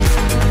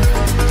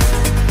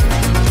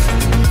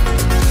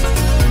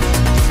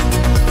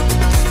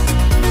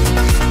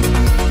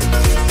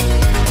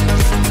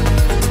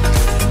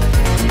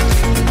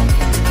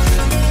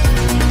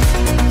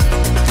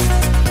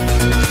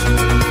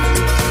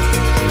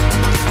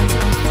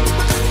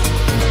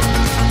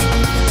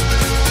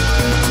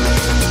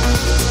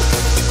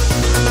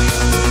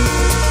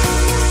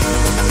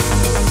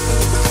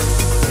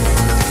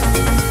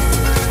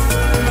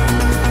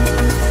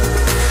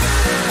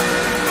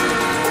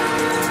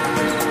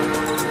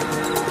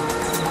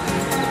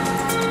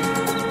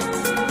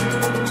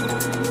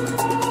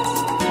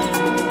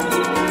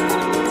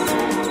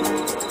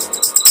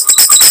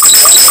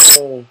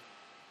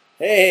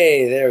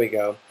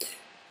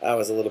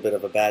was a little bit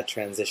of a bad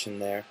transition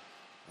there.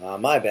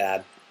 My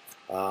bad.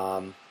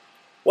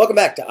 Welcome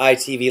back to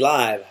ITV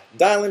Live,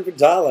 Dialing for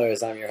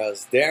Dollars. I'm your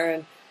host,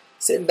 Darren.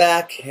 Sitting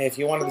back. If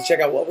you wanted to check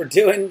out what we're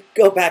doing,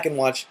 go back and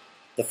watch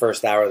the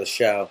first hour of the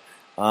show.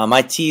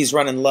 My tea's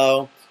running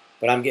low,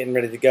 but I'm getting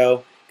ready to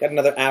go. Got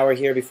another hour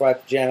here before I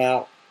have to jam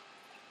out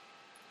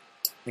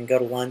and go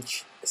to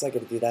lunch, because I got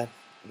to do that.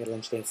 I get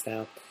lunch dates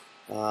now.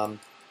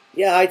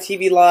 Yeah,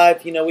 ITV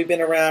Live, we've been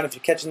around. If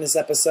you're catching this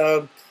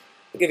episode,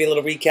 I'll give you a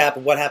little recap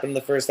of what happened in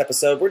the first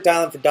episode. We're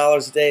dialing for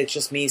dollars today. It's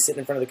just me sitting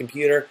in front of the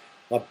computer,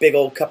 my big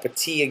old cup of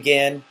tea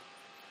again,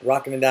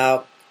 rocking it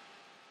out,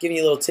 giving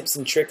you little tips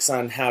and tricks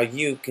on how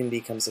you can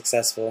become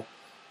successful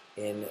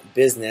in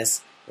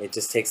business. It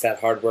just takes that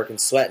hard work and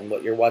sweat, and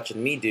what you're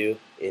watching me do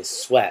is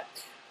sweat.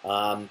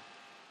 A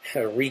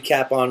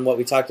recap on what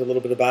we talked a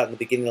little bit about in the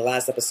beginning of the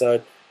last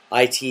episode.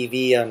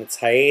 ITV on its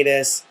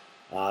hiatus.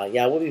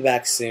 Yeah, we'll be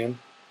back soon.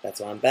 That's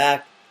why I'm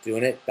back,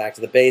 doing it, back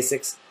to the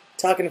basics,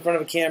 talking in front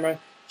of a camera,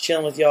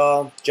 chilling with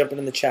y'all, jumping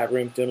in the chat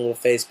room, doing a little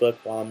Facebook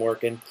while I'm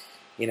working,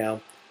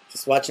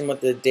 just watching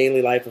what the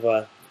daily life of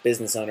a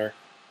business owner,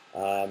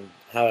 how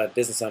a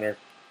business owner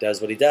does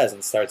what he does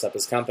and starts up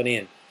his company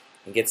and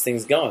gets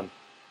things going.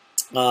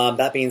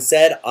 That being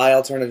said,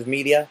 Alternative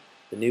Media,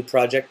 the new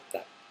project,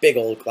 that big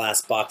old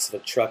glass box of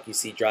a truck you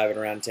see driving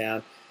around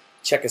town.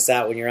 Check us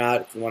out when you're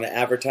out. If you want to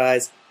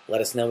advertise,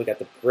 let us know. We got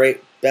the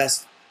great,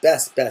 best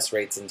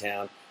rates in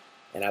town,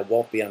 and I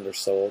won't be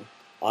undersold.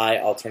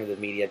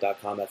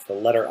 Alternativemedia.com. That's the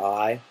letter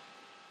I,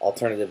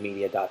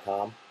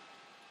 alternativemedia.com.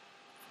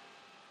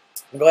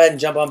 Go ahead and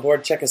jump on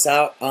board. Check us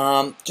out.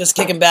 Just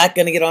kicking back.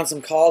 Going to get on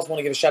some calls. Want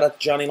to give a shout out to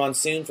Johnny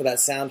Monsoon for that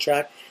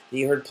soundtrack that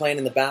you heard playing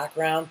in the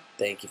background.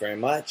 Thank you very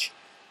much.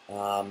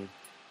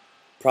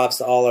 Props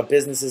to all our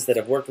businesses that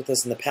have worked with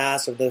us in the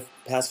past, over the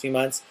past few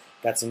months.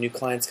 Got some new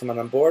clients coming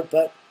on board,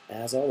 but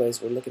as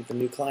always, we're looking for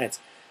new clients.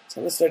 So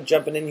I'm going to start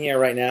jumping in here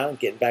right now and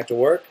getting back to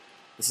work.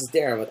 This is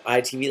Darren with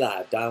ITV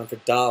Live, dialing for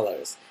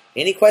dollars.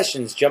 Any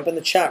questions, jump in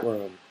the chat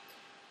room.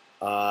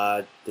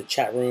 The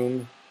chat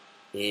room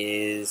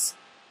is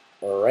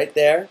right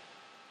there.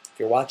 If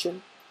you're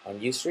watching on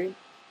Ustream,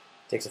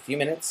 takes a few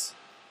minutes.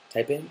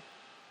 Type in,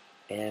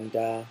 and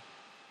we'll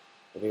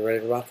be ready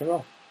to rock and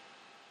roll.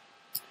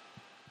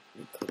 Let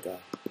me click a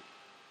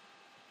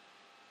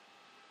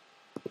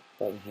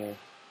button here.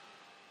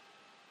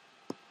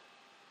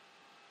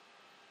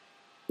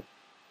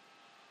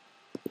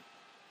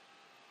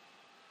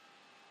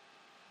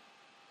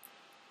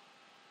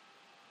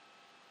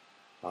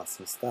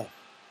 Awesome stuff.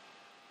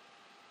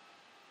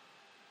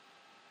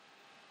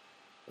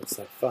 Looks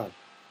like fun.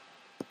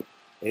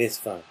 It is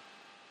fun.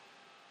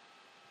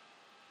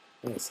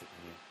 Wait a second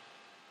here.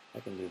 I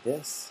can do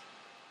this.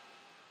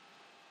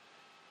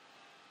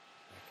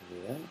 I can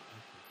do that.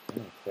 I'm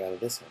going to clear out of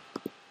this one.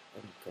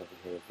 I'm going to go over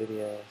here to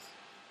videos.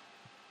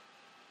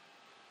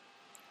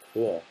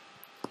 Cool.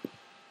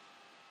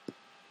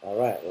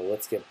 Alright, well,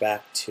 let's get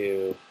back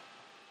to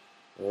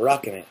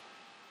rocking it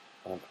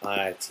on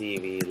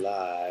ITV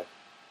Live.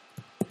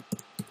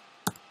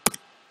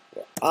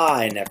 Well,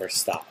 I never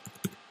stop.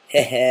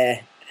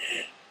 Heh.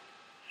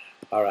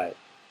 Alright,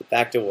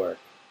 back to work.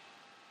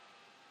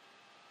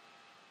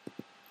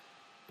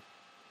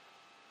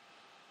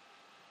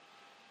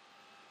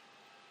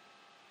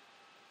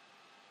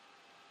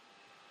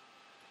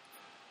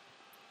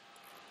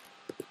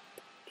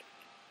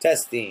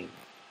 Testing.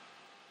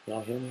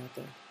 Y'all hear me out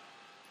there?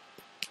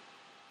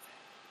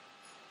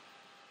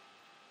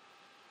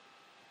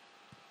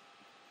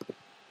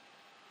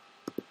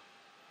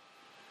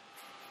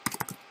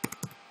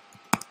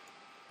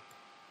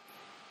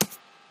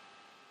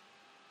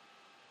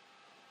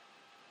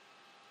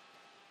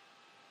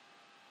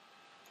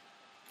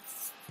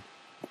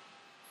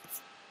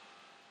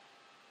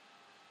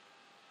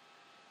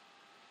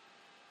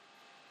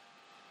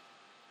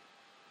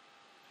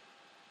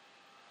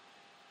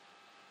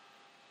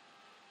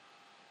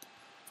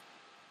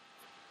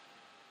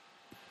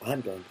 I'm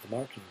going to the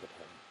marketing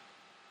department.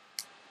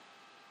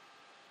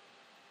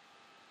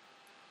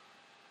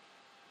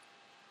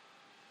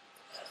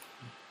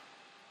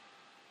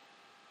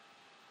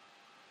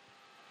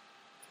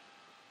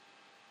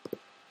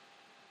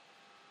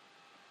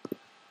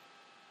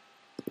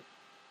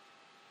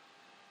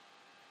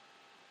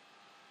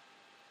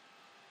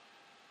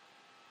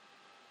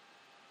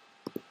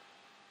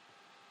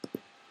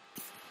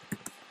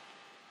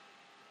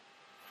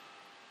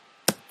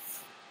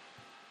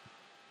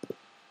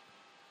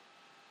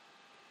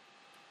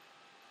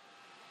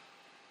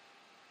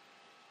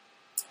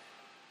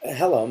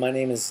 Hello, my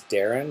name is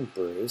Darren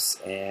Bruce,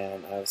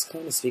 and I was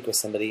calling to speak with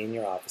somebody in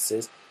your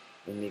offices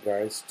in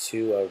regards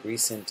to a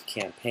recent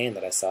campaign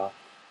that I saw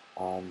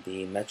on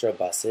the Metro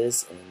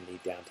buses in the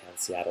downtown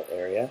Seattle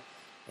area,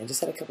 and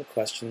just had a couple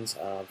questions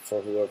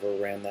for whoever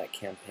ran that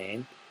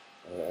campaign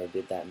or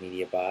did that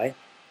media buy.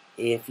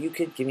 If you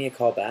could give me a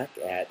call back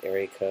at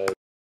area code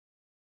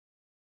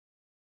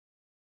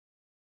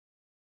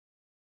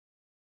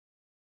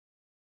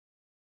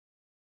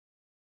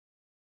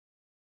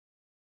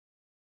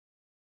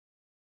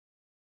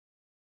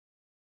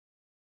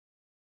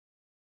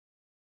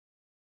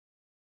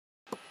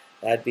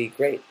that'd be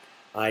great.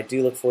 I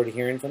do look forward to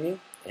hearing from you,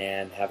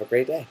 and have a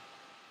great day.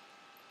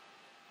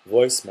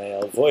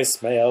 Voicemail,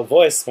 voicemail,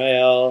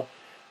 voicemail.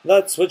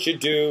 That's what you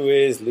do,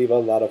 is leave a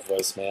lot of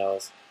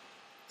voicemails.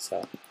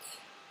 So,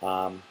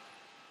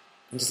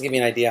 just to give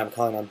you an idea, I'm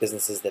calling on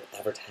businesses that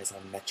advertise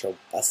on metro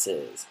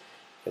buses,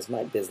 because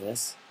my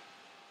business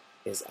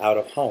is out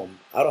of home.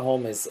 Out of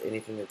home is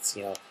anything that's,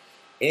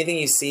 anything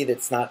you see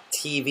that's not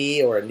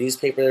TV or a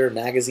newspaper or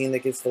magazine that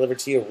gets delivered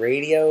to you.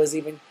 Radio is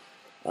even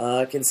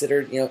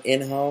considered,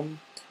 in home.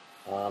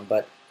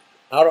 But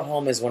out of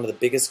home is one of the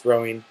biggest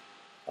growing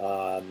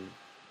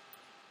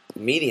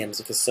mediums,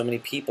 because so many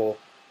people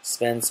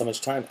spend so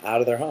much time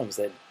out of their homes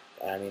that,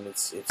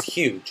 it's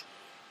huge.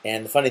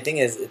 And the funny thing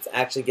is, it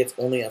actually gets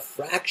only a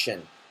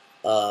fraction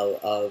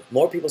of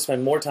more people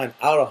spend more time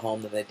out of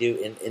home than they do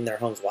in their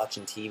homes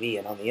watching TV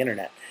and on the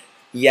internet.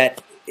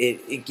 Yet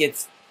it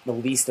gets the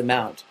least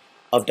amount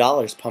of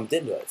dollars pumped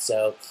into it.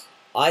 So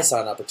I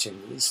saw an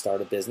opportunity to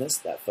start a business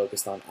that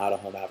focused on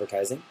out-of-home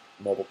advertising,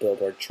 mobile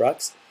billboard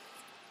trucks.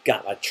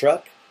 Got my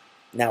truck.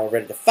 Now we're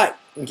ready to fight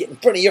and get in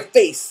front of your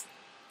face.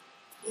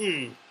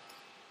 Calling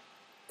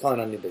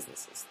on new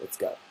businesses. Let's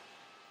go.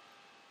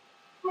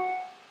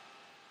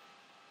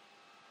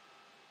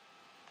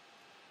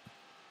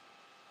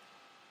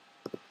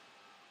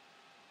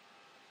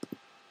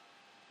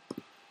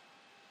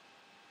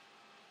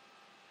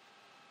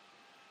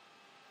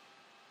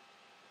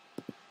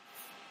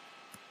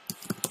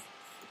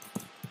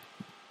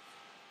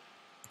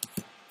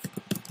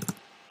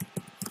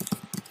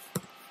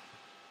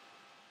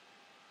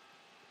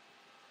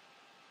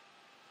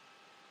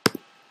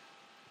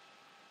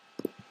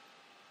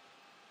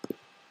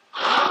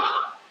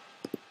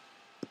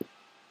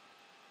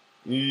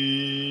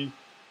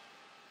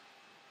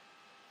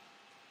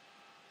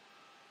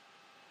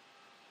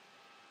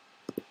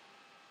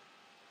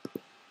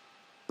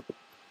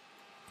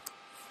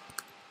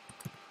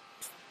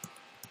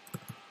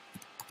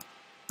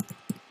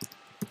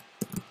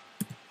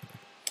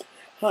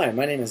 Hi,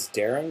 my name is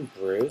Darren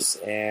Bruce,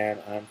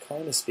 and I'm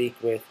calling to speak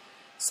with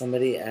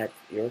somebody at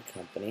your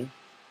company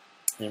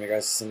in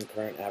regards to some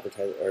current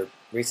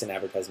recent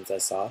advertisements I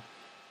saw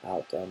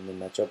out on the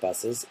metro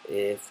buses.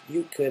 If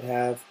you could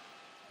have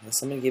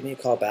somebody give me a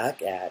call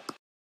back at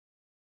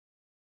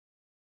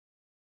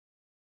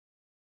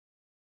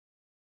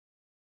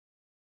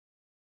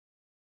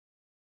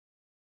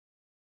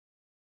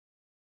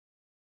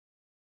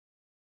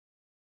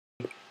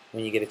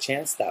when you get a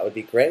chance, that would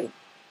be great.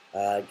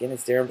 Again,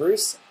 it's Darren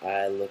Bruce.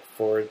 I look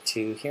forward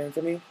to hearing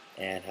from you,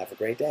 and have a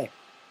great day.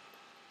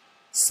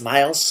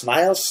 Smile,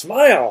 smile,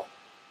 smile!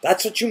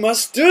 That's what you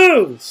must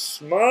do!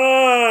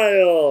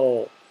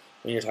 Smile!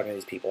 When you're talking to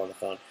these people on the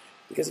phone.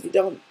 Because if you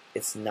don't,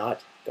 it's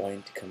not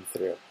going to come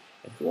through.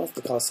 And who wants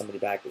to call somebody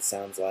back that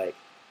sounds like,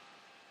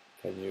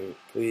 "Can you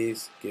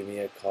please give me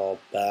a call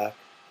back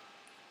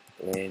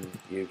when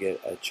you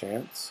get a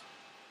chance?"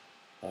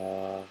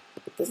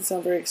 It doesn't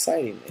sound very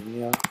exciting. And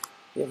you have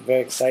a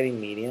very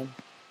exciting medium.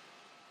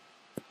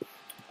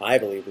 I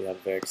believe we have a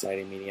very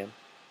exciting medium.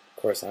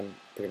 Of course, I'm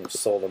pretty much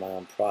sold on my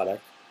own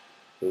product.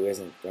 Who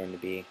isn't going to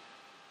be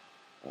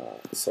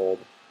sold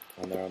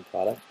on their own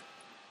product?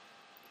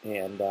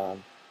 And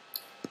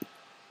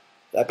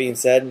that being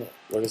said,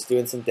 we're just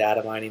doing some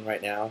data mining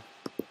right now,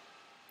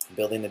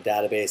 building a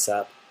database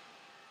up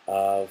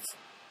of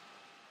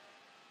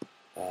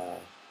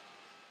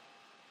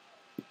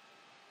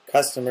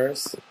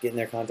customers, getting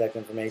their contact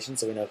information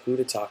so we know who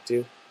to talk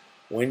to,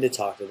 when to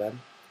talk to them,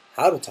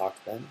 how to talk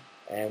to them,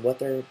 and what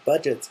their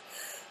budgets,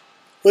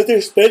 what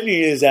their spending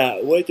is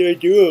at, what they're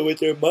doing with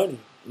their money.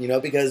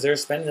 Because they're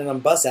spending it on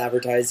bus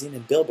advertising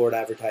and billboard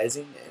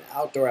advertising and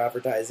outdoor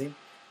advertising,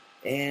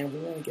 and we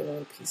want to get a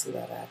little piece of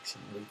that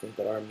action. We think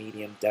that our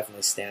medium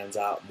definitely stands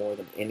out more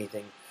than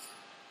anything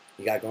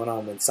you got going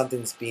on. When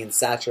something's being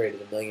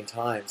saturated a million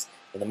times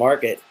in the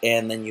market,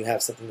 and then you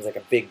have something like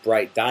a big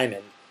bright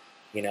diamond,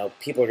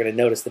 people are going to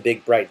notice the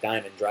big bright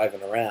diamond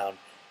driving around,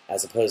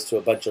 as opposed to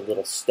a bunch of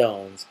little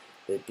stones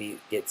that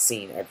get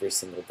seen every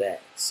single day.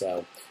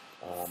 So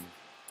that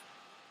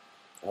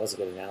was a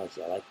good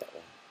analogy. I like that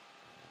one.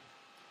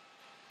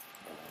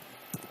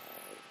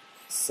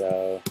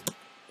 So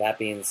that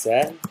being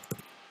said,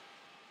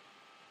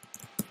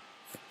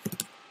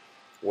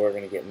 we're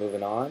going to get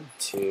moving on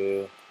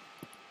to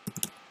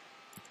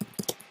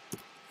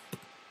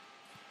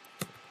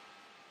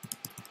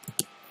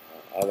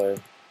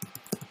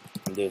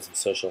I'm doing some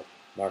social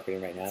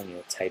marketing right now,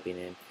 and typing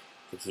in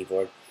the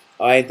keyboard.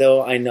 I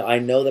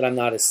know that I'm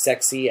not as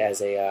sexy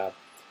as a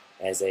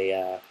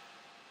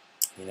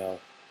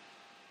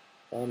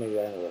well, maybe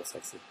I am a little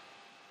sexy.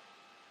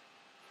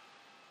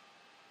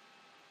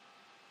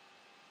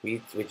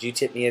 Would you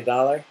tip me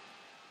 $1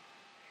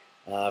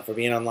 for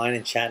being online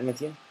and chatting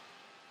with you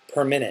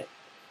per minute?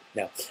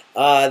 No.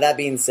 That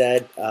being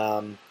said,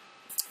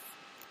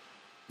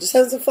 just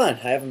having some fun.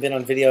 I haven't been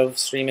on video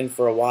streaming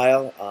for a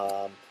while.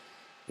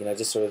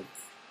 Just sort of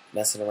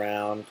messing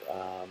around.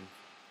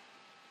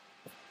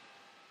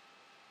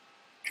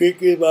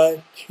 Drinking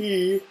my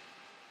tea.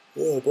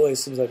 Oh boy, it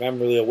seems like I'm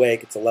really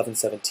awake. It's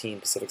 11:17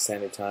 Pacific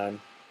Standard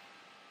Time.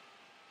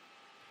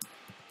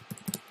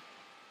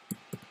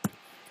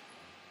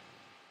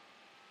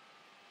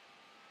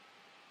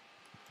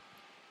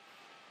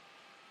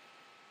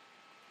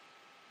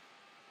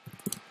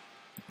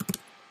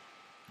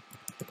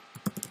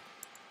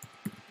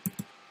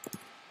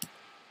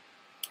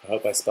 I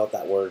hope I spelled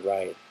that word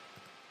right.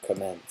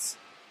 Commence.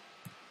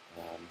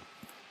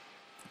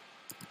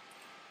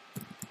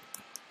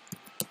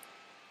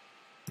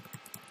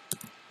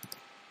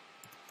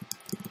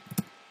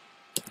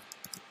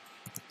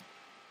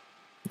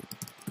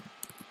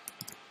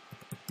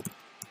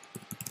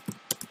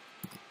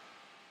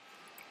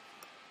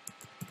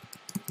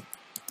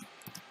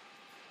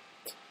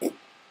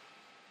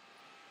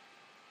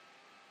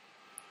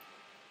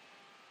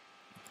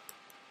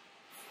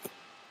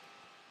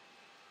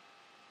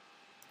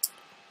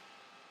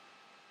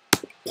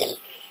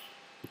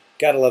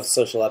 Gotta love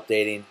social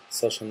updating,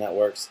 social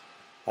networks,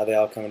 how they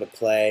all come into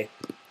play.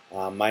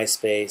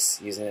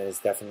 MySpace, using it is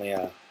definitely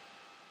a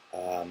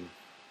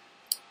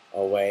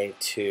way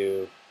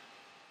to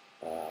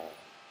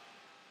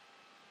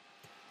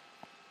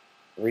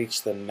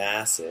reach the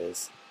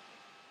masses.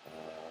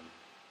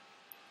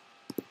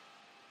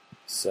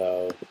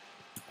 So,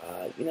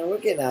 we're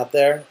getting out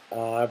there.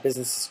 Our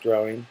business is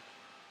growing.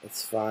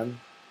 It's fun.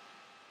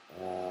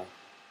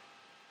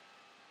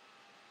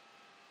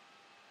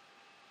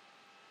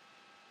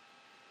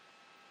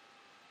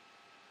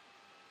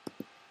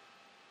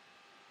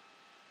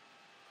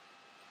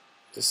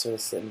 Just sort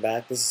of sitting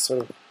back. This is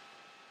sort of,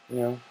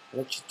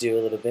 what you do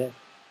a little bit.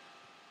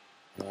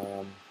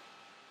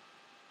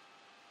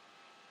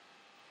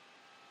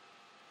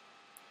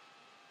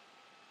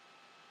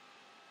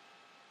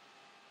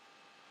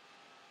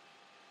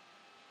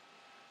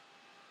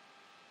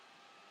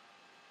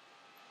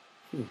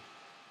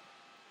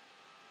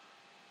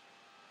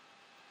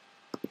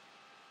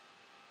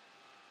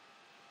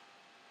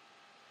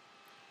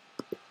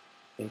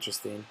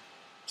 Interesting.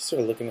 Just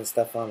sort of looking at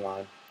stuff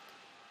online.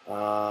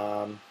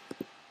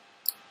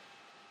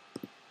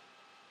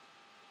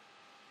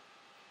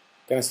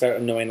 Gonna start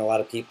annoying a lot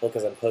of people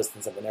because I'm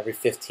posting something every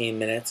 15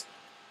 minutes.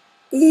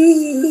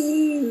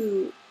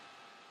 Ooh.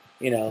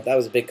 That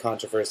was a big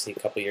controversy a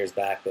couple years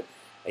back that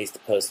I used to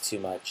post too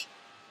much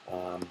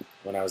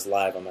when I was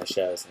live on my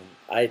shows. And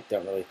I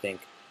don't really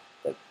think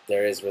that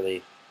there is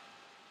really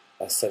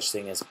a such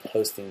thing as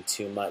posting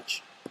too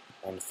much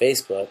on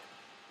Facebook.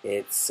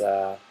 It's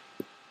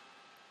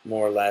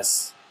more or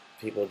less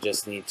people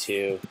just need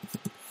to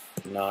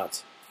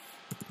not...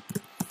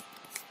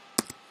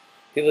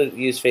 People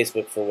use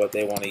Facebook for what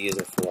they want to use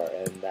it for.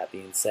 And that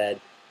being said,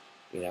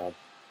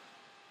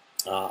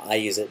 I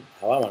use it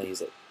how I want to use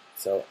it.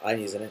 So I'm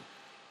using it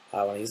how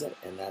I want to use it,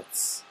 and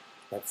that's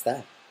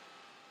that.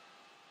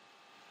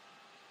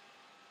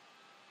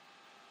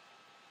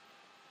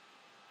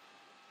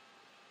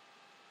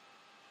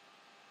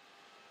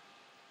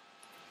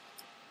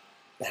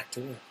 Back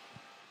to work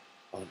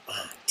on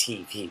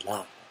ITV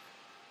Live.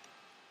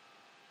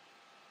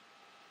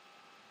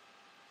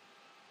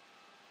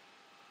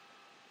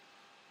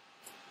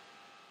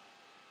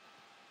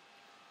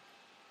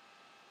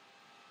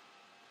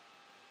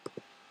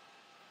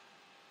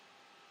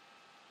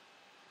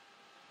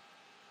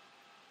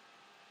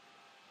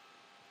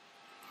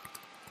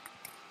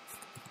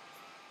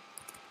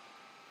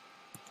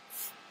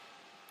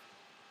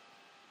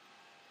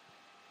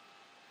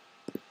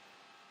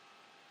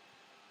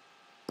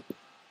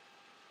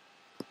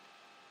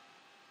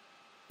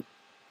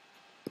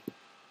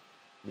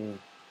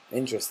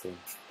 Interesting.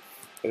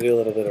 I'll do a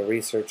little bit of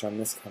research on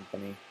this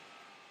company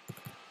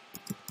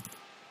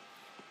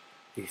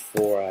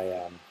before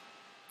I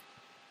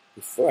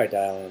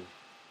dial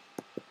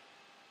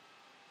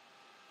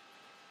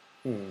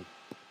in.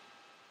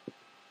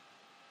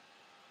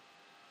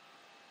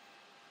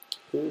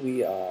 Who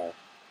we are?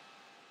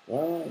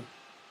 Well,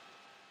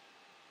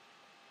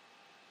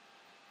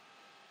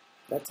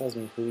 that tells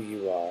me who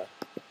you are.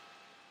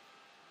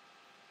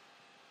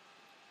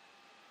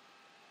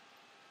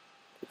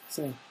 It's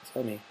gonna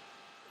tell me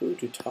who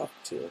to talk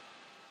to.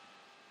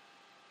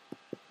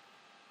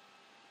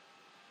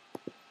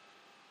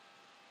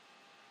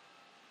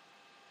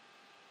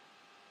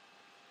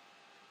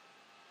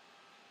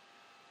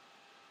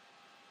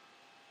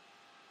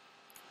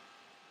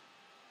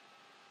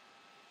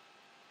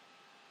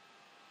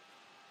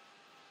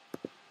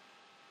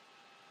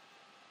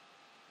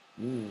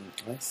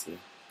 I see.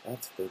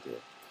 That's what they do.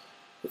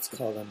 Let's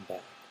call them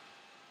back.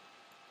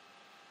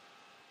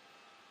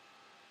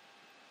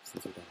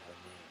 Since we don't have a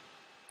name,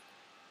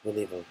 we'll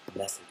leave a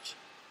message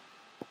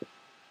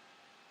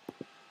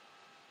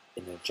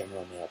in their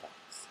general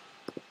mailbox.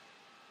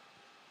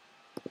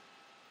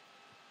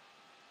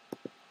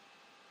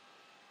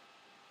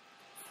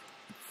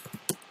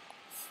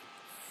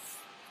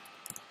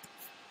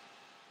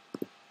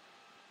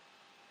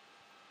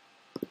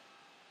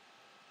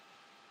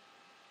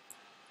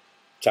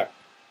 Chuck.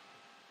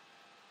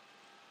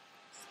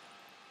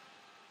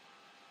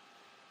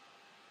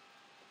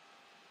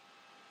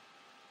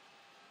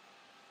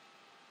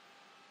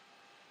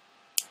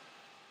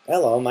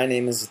 Hello, my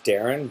name is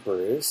Darren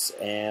Bruce,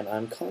 and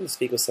I'm calling to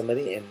speak with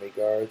somebody in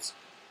regards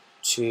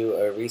to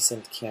a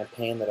recent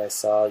campaign that I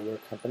saw your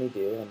company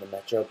do on the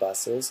Metro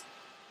buses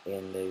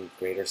in the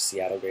greater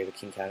Seattle, greater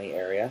King County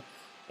area,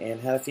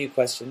 and had a few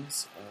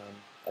questions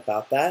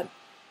about that.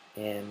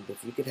 And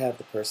if you could have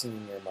the person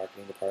in your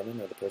marketing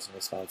department or the person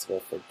responsible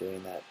for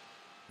doing that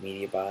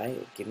media buy,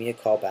 give me a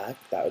call back.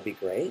 That would be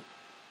great.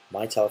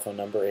 My telephone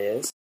number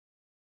is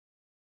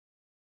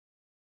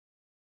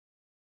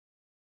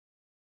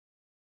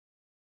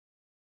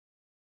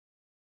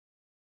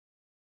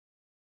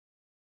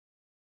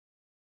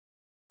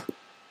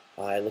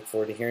I look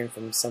forward to hearing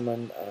from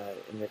someone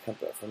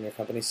from your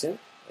company soon,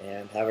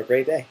 and have a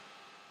great day.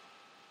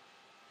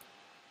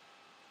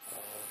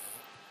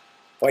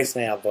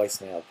 Voicemail,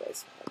 voicemail,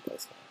 voicemail,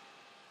 voicemail.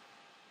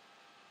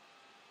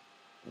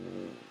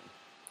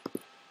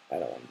 I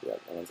don't want to do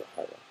that. That one's a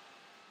hard one.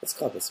 Let's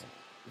call this one.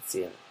 Let's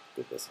see how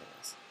good this one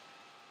is.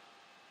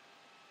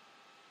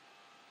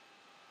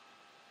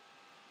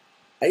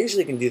 I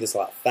usually can do this a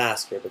lot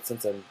faster, but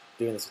since I'm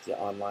doing this with you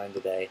online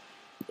today,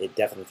 it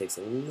definitely takes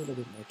a little bit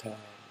more time.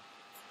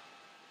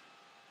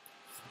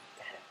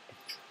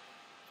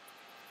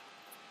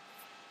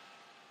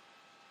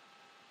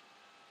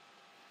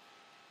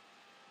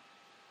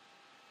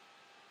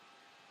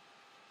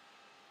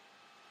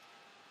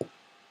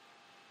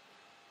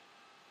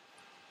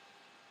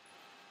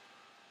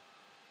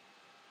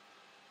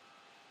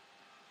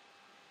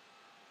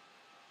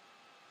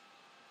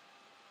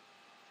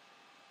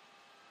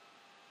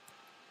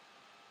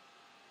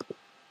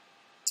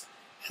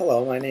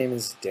 Hello, my name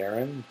is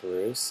Darren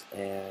Bruce,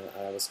 and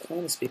I was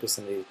calling to speak with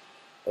somebody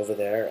over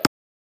there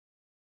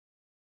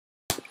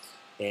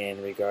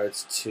in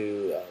regards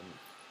to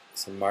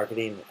some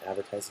marketing and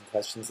advertising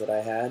questions that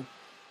I had,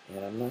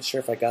 and I'm not sure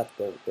if I got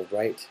the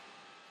right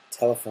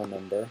telephone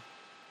number.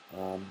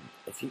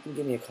 If you can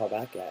give me a call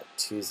back at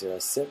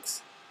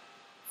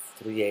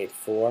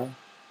 206-384-3153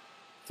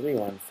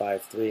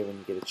 when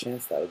you get a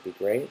chance, that would be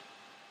great.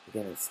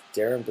 Again, it's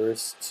Darren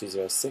Bruce,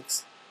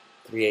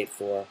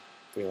 206-384-3153.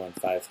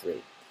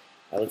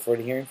 I look forward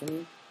to hearing from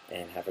you,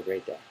 and have a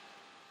great day.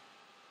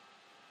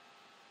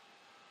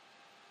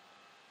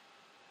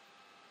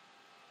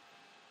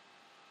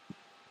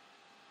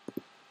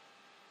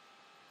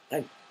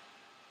 I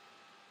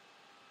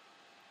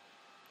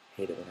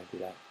hate it when I do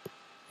that.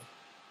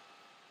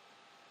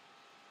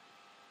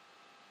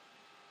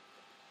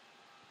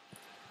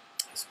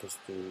 I'm supposed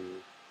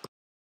to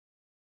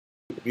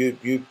mute.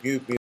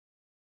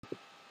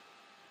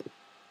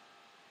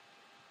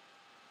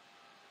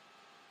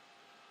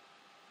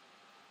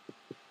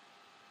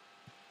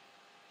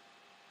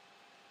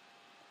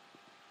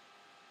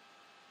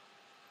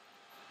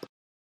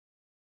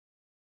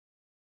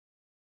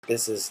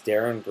 This is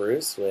Darren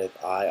Bruce with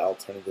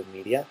Alternative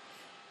Media,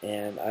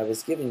 and I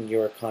was giving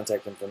your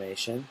contact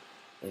information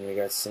in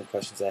regards to some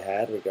questions I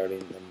had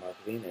regarding the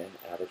marketing and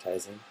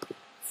advertising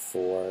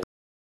for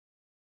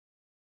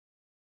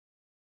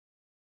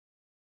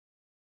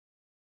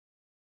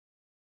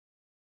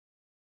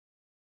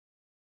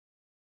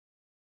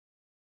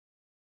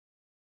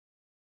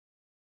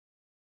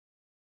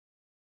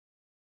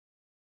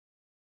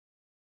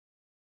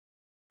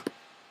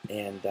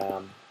and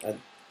I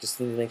just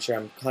need to make sure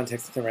I'm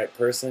contacting the right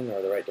person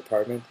or the right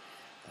department.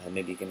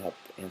 Maybe you can help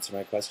answer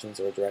my questions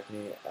or direct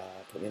me,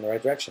 put me in the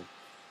right direction.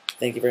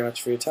 Thank you very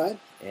much for your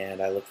time,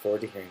 and I look forward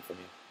to hearing from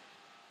you.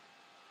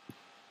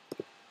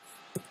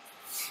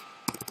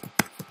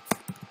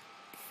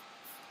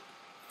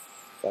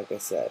 Like I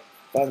said,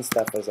 fun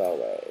stuff as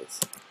always.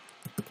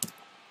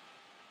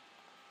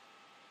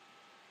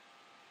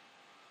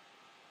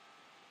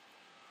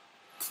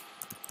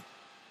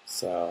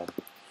 So,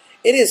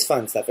 it is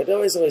fun stuff.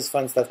 It's always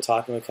fun stuff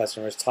talking with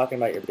customers, talking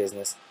about your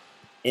business,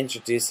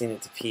 introducing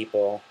it to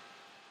people.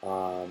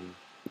 You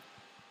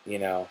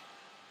know,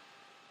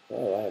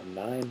 oh, I have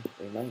 9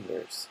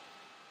 reminders.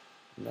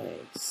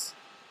 Nice.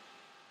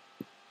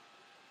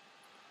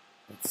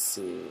 Let's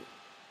see.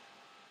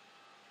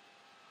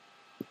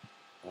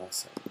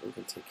 Awesome. We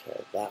can take care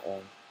of that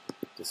one.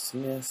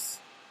 Dismiss.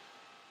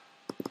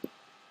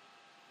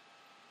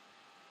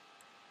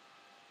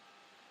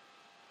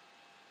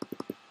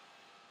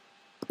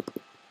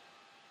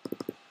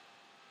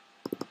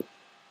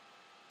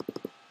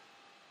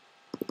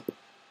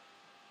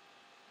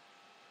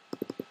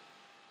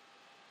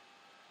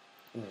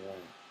 All right.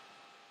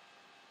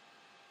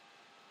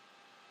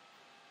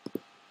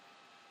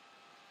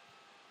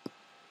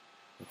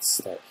 Let's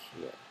start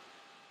here.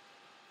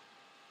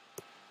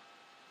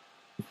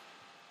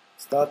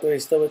 Still out there? You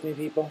still with me,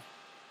 people?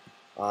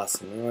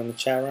 Awesome. Anyone in the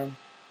chat room?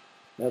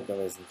 Nope,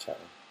 nobody's in the chat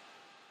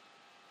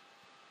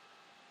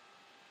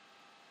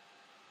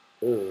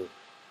room. Ooh.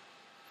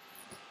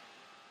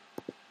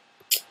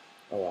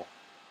 Oh well.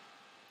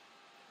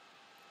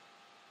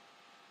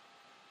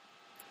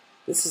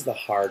 This is the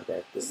hard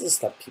work. This is the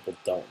stuff people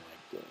don't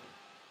like doing.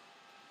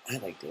 I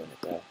like doing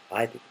it though.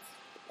 I think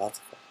it's lots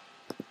of fun.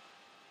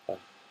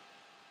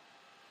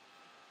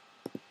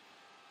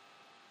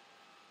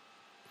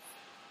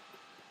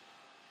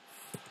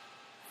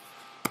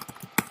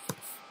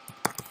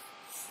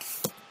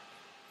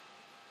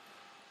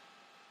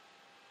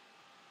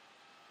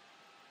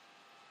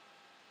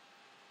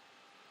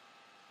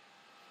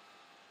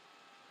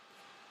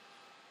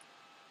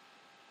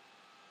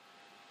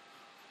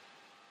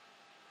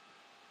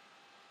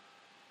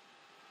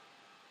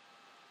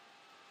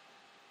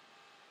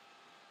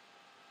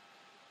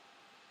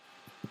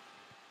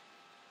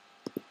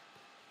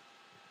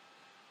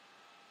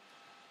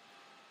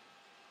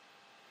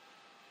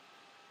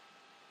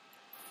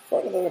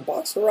 harder than a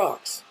box of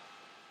rocks.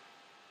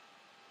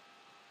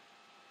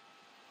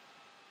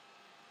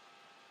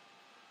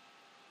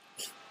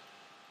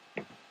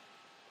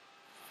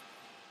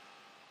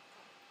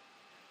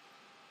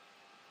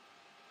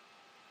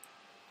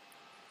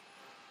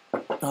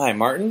 Hi,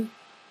 Martin.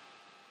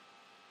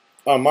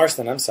 Oh,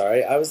 Marston, I'm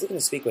sorry. I was looking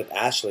to speak with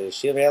Ashley. Is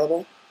she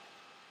available?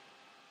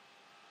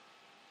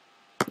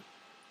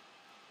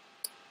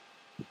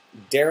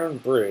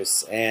 Darren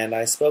Bruce, and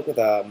I spoke with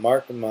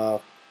Mark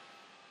Mulcahy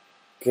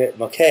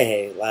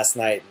last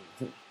night.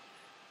 A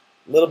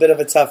little bit of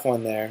a tough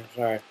one there.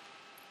 Sorry.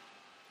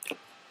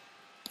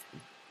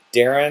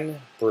 Darren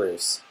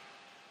Bruce.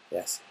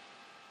 Yes.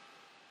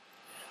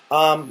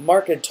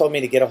 Mark had told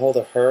me to get a hold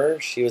of her.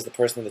 She was the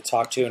person to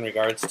talk to in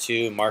regards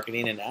to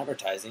marketing and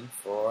advertising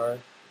for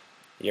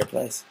your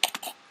place.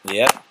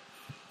 Yep.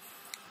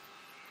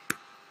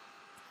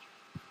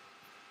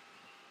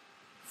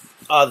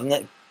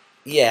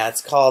 Yeah,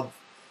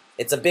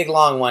 it's a big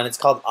long one. It's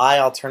called I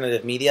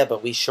Alternative Media,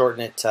 but we shorten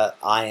it to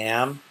I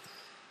Am.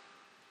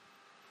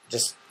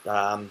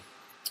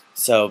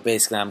 So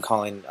basically I'm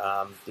calling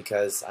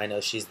because I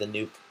know she's the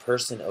new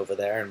person over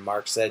there, and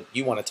Mark said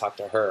you want to talk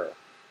to her.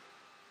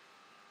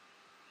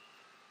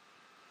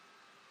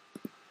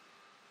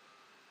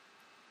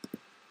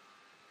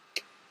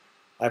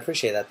 I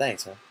appreciate that.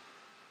 Thanks, man.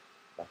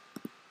 Bye.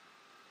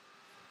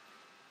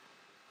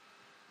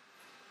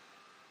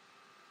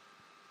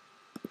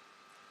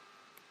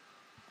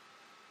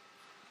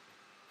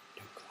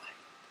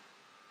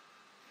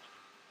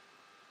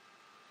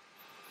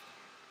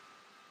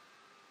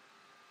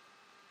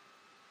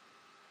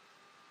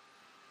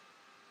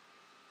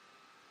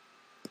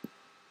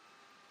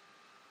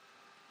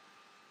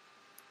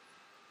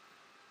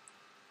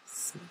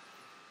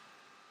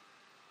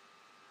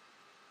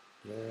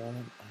 You're on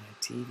an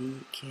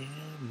ITV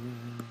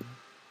camera.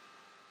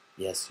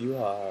 Yes, you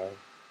are.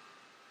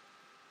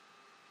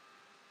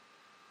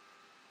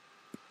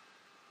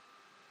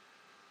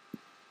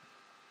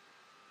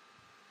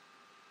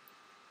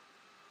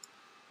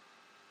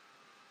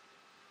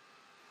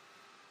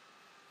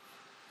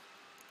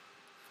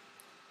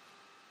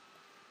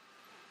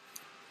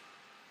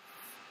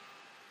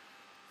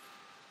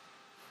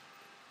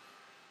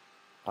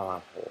 I'm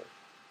on hold,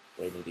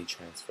 waiting to be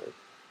transferred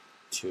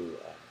to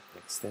an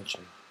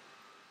extension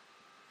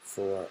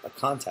for a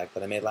contact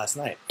that I made last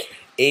night.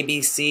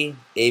 ABC,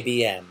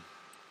 ABM.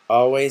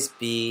 Always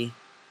be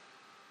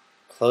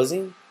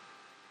closing,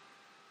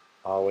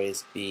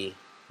 always be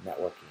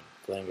networking.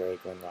 Glengarry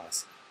Glen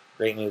Ross.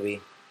 Great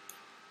movie,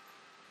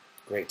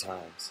 great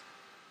times.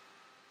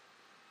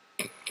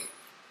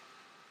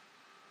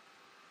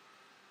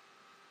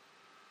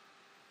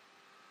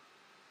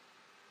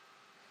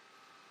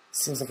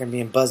 Seems like I'm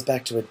being buzzed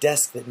back to a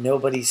desk that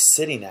nobody's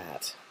sitting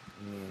at.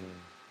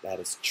 That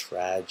is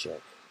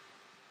tragic.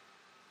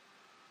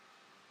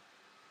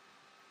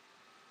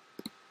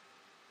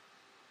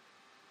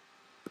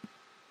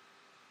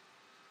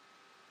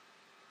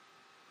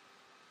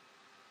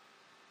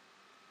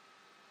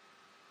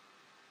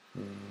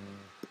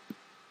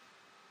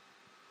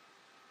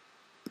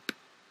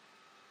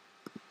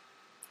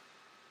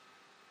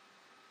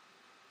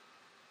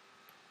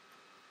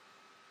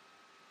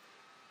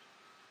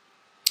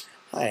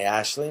 Hi,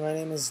 Ashley. My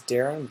name is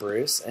Darren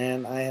Bruce,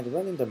 and I had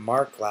run into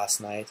Mark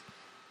last night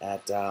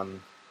at your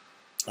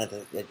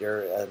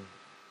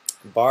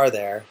bar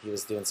there. He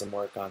was doing some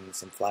work on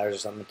some flyers or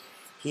something.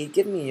 He had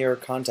given me your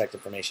contact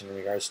information in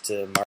regards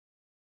to Mark,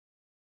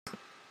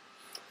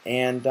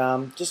 and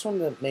just wanted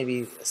to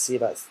maybe see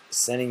about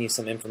sending you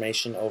some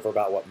information over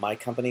about what my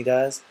company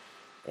does,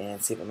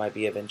 and see if it might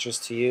be of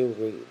interest to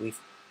you. We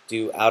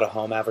do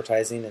out-of-home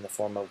advertising in the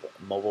form of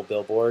mobile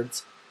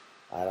billboards.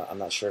 I'm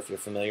not sure if you're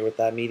familiar with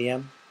that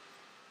medium.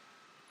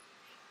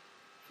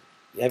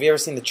 Have you ever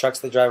seen the trucks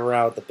that drive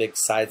around with the big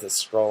sides that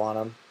scroll on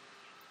them?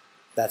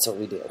 That's what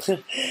we do.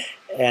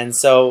 And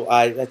so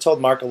I told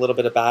Mark a little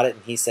bit about it,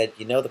 and he said,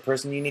 you know, the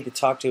person you need to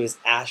talk to is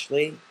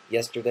Ashley.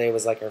 Yesterday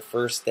was like her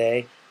first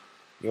day.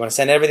 You want to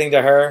send everything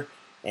to her,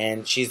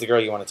 and she's the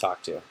girl you want to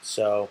talk to.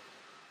 So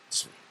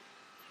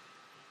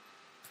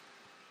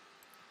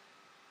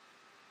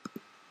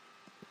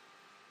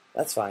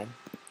that's fine.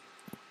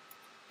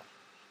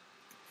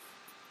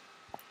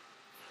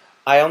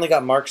 I only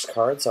got Mark's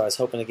card, so I was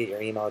hoping to get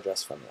your email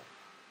address from you.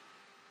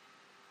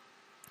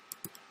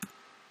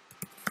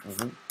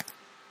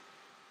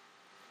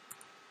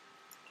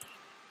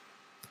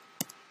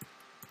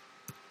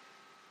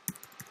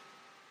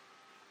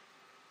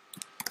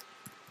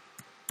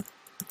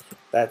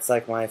 That's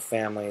like my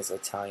family's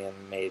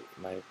Italian made,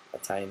 my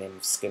Italian name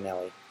is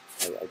Scanelli.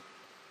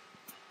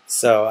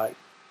 So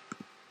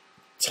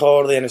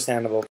totally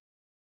understandable.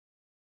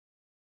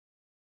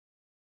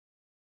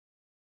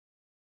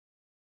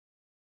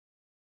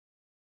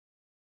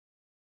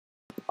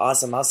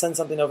 Awesome. I'll send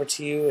something over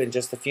to you in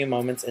just a few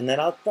moments, and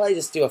then I'll probably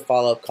just do a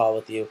follow-up call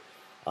with you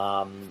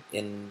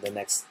in the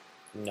next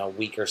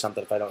week or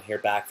something if I don't hear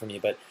back from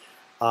you. But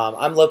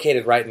I'm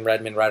located right in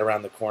Redmond, right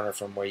around the corner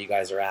from where you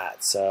guys are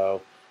at.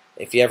 So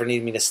if you ever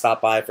need me to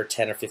stop by for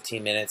 10 or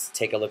 15 minutes,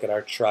 take a look at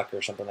our truck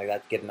or something like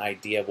that, get an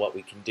idea of what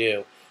we can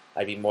do,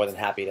 I'd be more than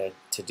happy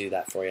to do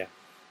that for you.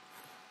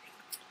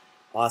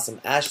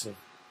 Awesome. Ashley.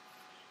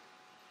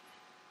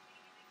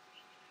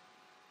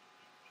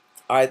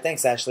 All right,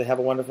 thanks, Ashley. Have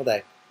a wonderful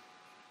day.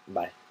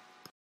 Bye.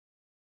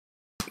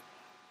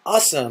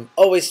 Awesome.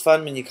 Always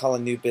fun when you call a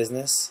new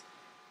business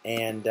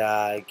and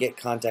get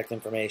contact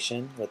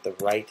information with the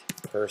right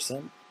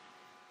person.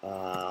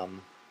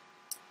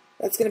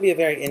 That's going to be a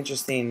very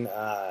interesting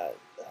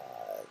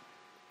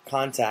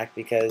contact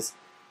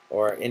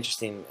or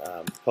interesting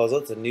proposal.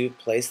 It's a new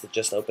place that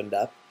just opened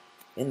up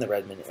in the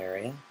Redmond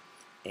area,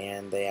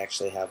 and they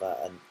actually have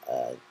a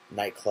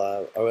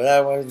nightclub, or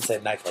I wouldn't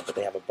say nightclub, but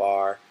they have a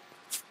bar.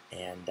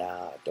 And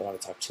don't want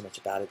to talk too much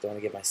about it. Don't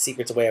want to give my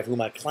secrets away of who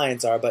my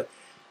clients are, but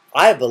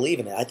I believe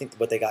in it. I think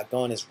what they got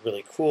going is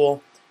really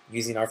cool.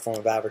 Using our form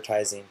of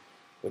advertising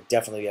would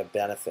definitely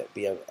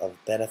be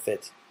of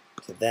benefit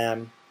to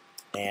them.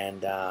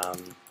 And that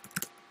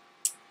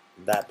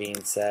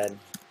being said,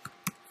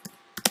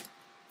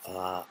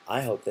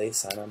 I hope they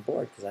sign on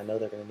board because I know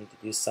they're going to need to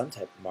do some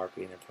type of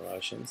marketing and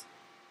promotions.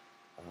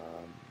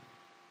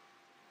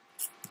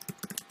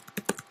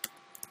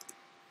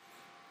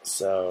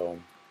 So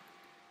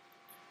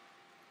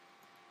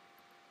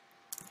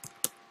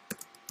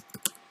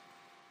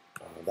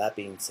that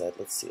being said,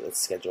 let's see.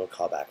 Let's schedule a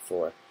callback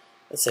for,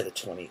 let's say the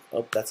 20th.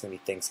 Oh, that's going to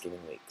be Thanksgiving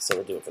week, so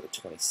we'll do it for the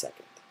 22nd.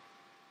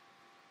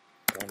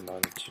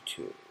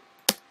 1122.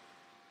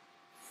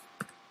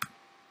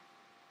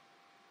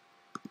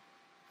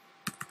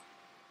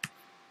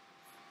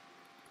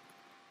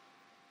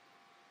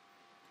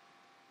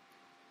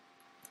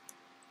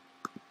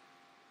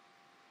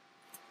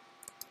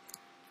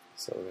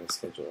 So we're going to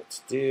schedule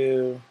it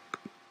to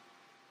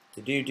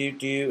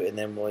do, and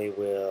then we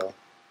will,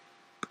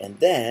 and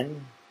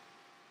then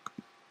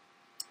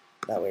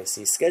that way,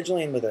 see,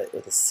 scheduling with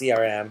a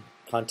CRM,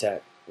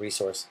 content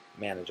resource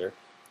manager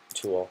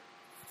tool,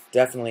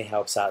 definitely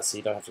helps out. So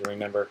you don't have to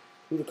remember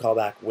who to call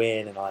back,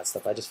 when, and all that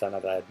stuff. I just found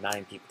out that I had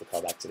 9 people to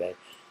call back today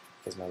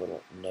because my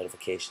little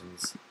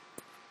notifications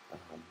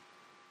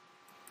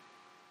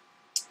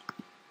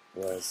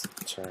was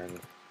turned.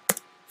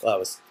 Well, it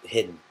was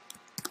hidden.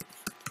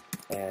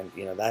 And,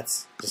 you know,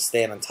 that's just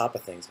staying on top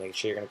of things, making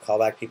sure you're going to call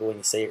back people when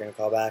you say you're going to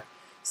call back,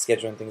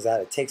 scheduling things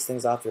out. It takes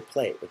things off your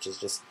plate, which is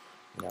just,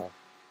 you know,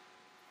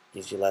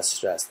 gives you less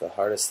stress. The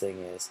hardest thing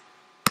is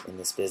in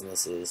this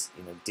business is,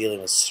 you know, dealing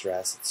with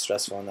stress. It's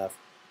stressful enough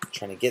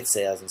trying to get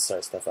sales and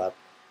start stuff up,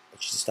 but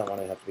you just don't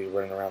want to have to be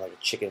running around like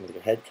a chicken with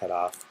your head cut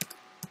off.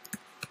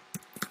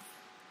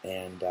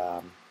 And,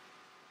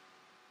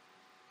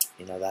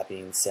 you know, that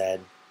being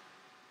said,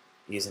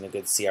 using a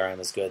good CRM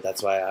is good.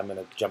 That's why I'm going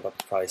to jump up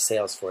to probably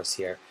Salesforce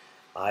here.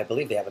 I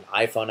believe they have an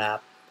iPhone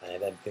app. I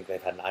don't think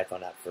they've had an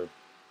iPhone app for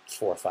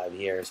 4 or 5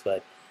 years,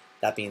 but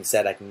that being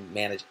said, I can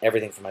manage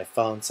everything from my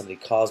phone. Somebody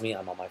calls me,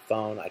 I'm on my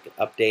phone. I can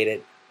update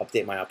it,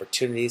 update my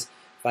opportunities,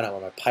 find out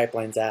where my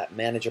pipeline's at,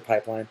 manage your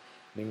pipeline.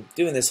 I mean,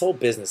 doing this whole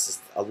business is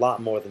a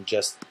lot more than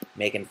just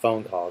making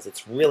phone calls.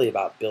 It's really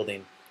about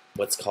building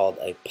what's called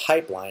a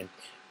pipeline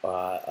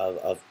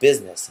of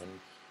business. And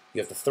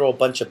you have to throw a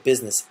bunch of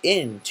business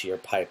into your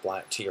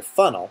pipeline, to your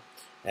funnel.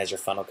 And as your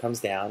funnel comes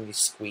down, you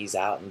squeeze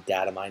out and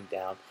data mine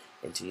down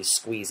until you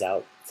squeeze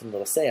out some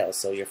little sales.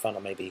 So your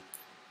funnel may be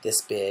this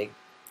big,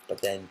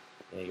 but then,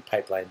 you know, your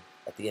pipeline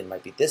at the end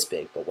might be this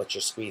big, but what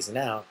you're squeezing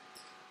out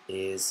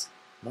is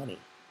money.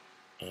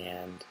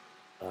 And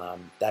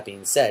that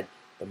being said,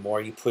 the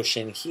more you push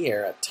in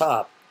here at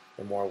top,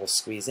 the more will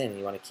squeeze in. And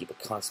you want to keep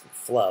a constant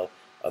flow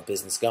of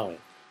business going.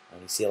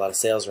 You see a lot of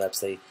sales reps,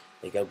 they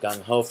go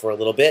gung-ho for a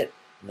little bit,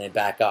 and they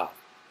back off.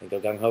 They go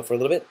gung-ho for a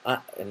little bit,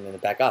 and then they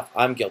back off.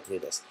 I'm guilty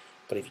of this.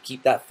 But if you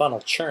keep that funnel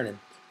churning,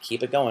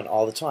 keep it going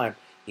all the time,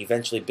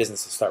 eventually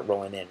business will start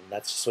rolling in. And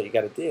that's just what you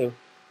got to do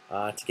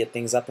to get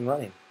things up and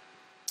running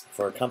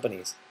for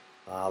companies.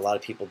 A lot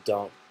of people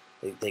don't.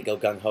 They go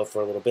gung-ho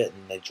for a little bit,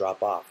 and they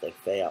drop off. They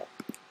fail.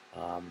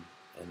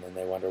 And then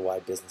they wonder why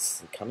business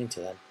isn't coming to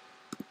them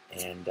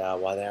and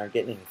why they aren't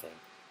getting anything.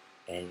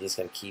 And you just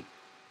got to keep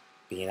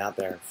being out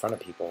there in front of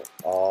people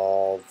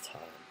all the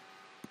time.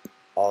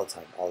 All the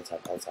time, all the time,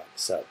 all the time.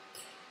 So,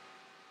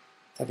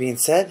 that being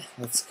said,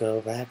 let's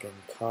go back and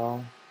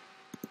call.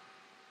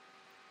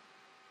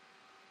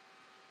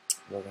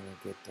 We're going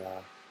to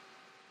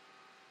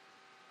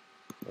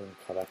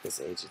call back this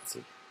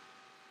agency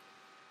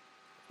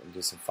and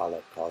do some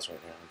follow-up calls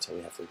right now until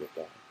we have to get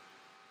going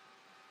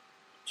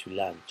to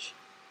lunch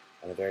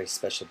on a very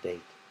special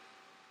date.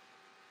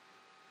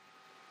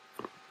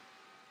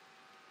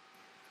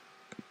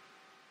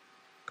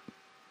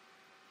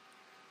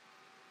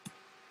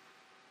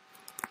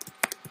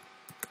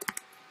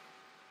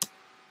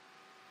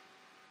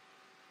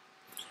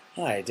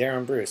 Hi,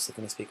 Darren Bruce.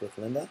 Looking to speak with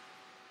Linda?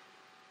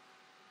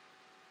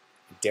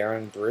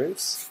 Darren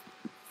Bruce?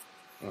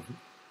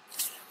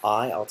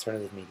 I,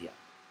 Alternative Media.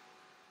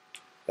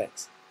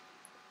 Thanks.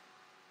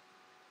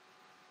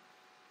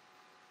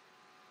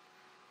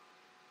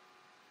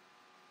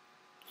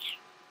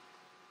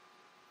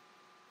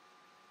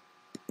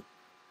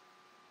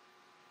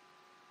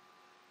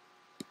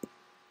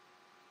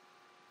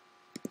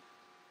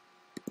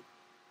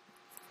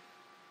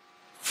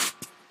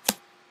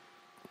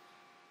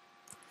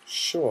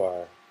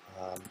 Sure.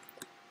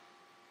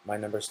 My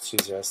number is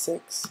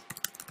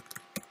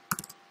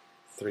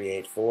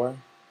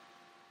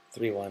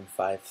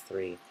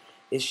 206-384-3153.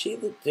 Is she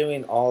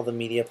doing all the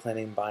media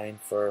planning buying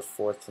for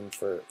fourth and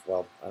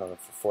well, I don't know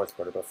for fourth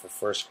quarter, but for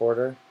first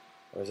quarter?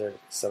 Or is there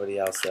somebody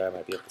else there I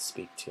might be able to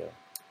speak to?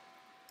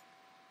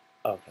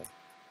 Okay.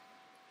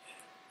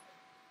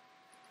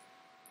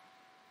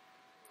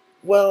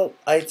 Well,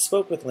 I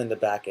spoke with Linda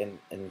back in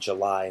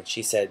July, and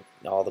she said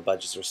all the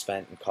budgets were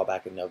spent and call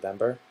back in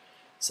November.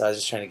 So I was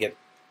just trying to get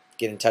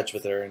in touch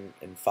with her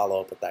and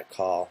follow up with that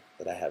call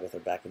that I had with her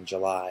back in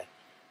July.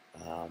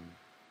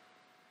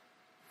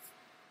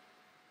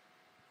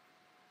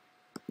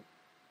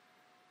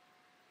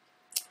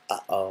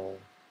 Uh-oh.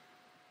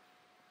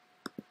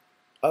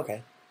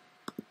 Okay.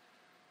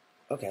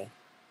 Okay.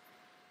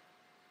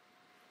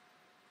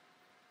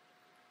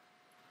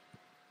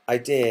 I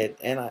did,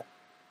 and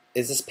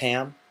is this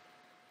Pam?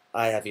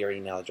 I have your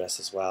email address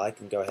as well. I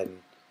can go ahead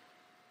and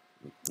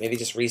maybe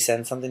just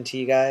resend something to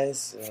you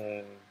guys.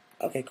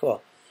 Okay,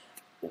 cool.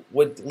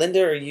 Would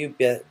Linda or you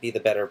be the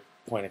better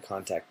point of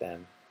contact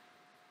then?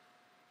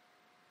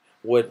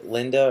 Would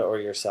Linda or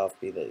yourself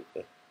be the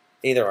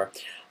either or?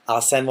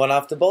 I'll send one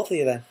off to both of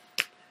you then.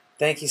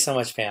 Thank you so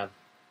much, Pam.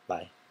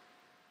 Bye.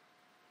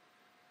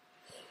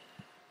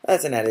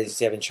 That's an ad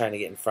agency I've been trying to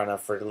get in front of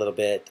for a little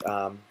bit.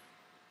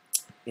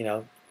 You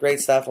know, great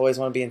stuff. Always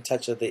want to be in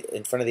touch with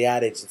in front of the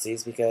ad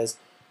agencies because,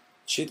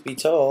 truth be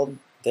told,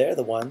 they're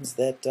the ones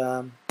that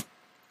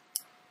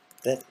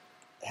that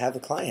have the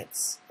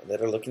clients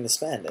that are looking to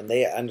spend, and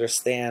they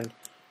understand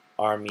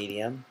our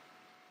medium,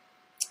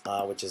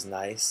 which is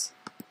nice.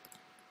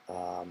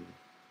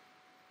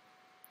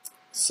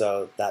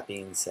 So that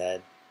being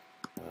said,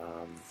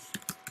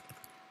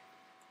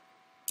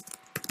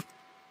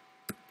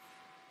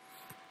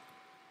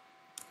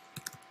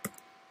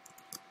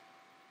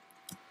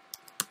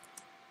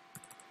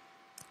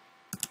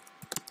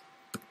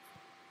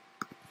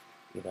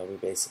 you know, we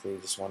basically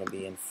just want to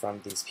be in front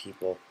of these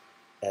people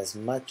as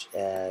much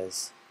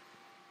as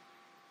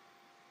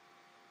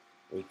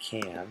we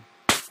can.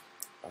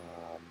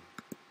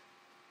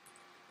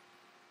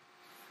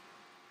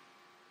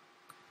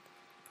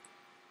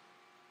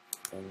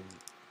 And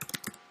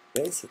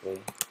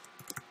basically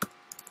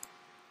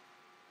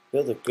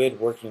build a good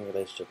working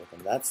relationship with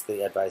them. That's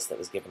the advice that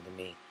was given to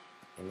me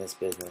in this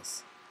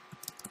business.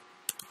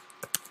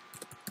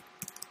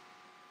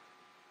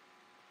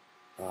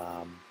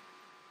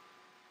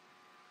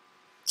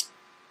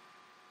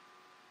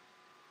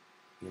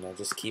 You know,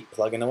 just keep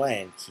plugging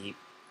away and keep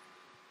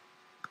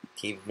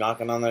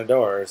knocking on their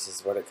doors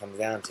is what it comes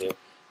down to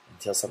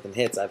until something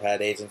hits. I've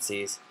had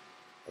agencies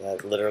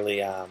that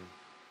literally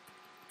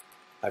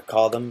I've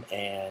called them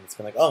and it's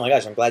been like, oh my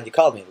gosh, I'm glad you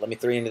called me. Let me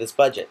throw you into this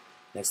budget.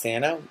 Next thing I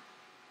know,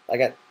 I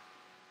got a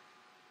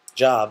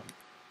job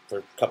for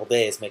a couple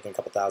days making a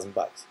couple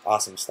 $1,000.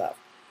 Awesome stuff.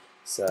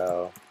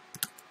 So,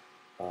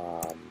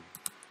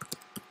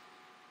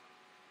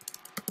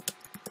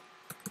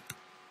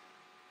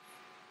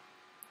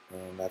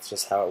 and that's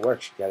just how it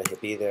works. You got to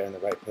be there in the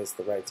right place at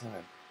the right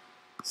time.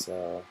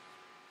 So,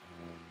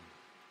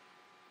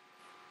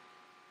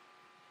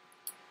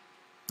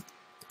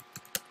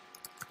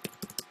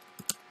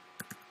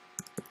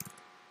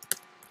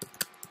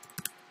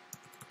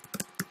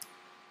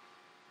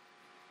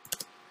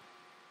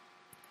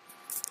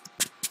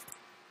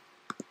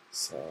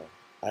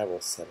 I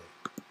will set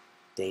a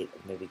date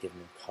and maybe give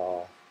him a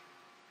call.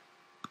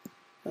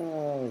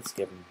 Let's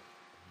give him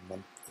a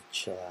month to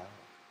chill out.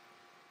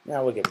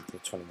 No, we'll give him the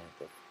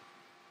 29th of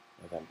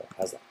November.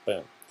 How's that?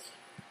 Boom.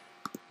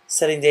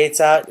 Setting dates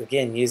out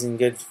again, using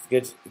good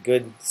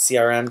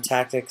CRM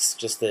tactics,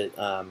 just to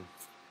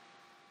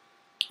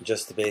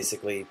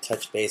basically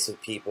touch base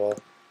with people,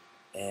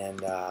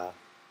 and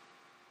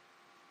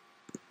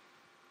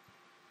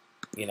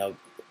you know,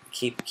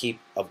 keep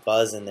a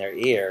buzz in their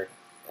ear,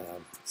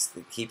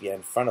 to keep you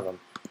in front of them,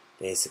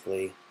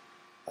 basically.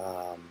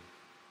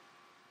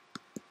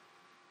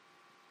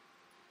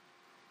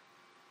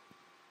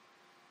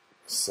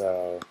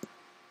 So.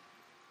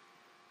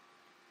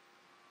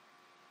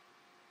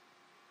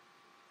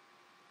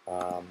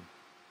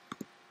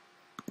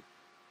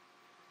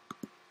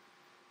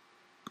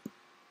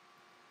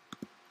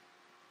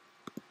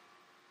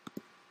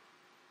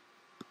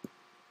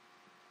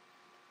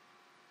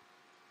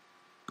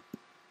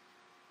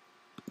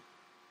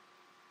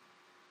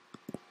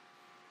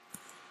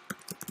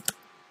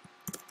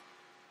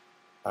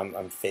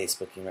 I'm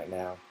Facebooking right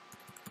now.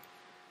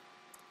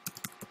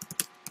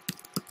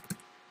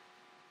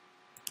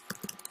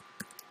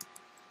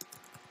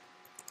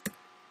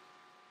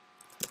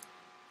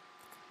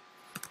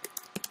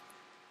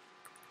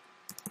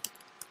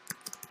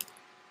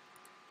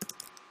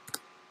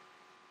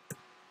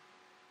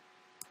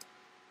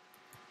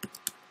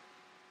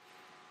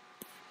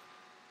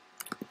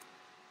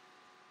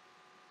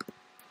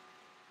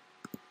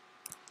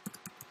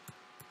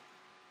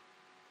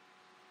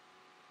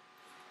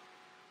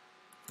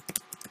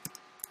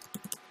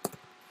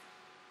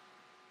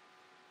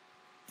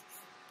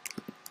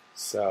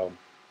 So,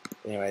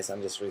 anyways,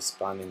 I'm just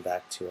responding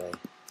back to a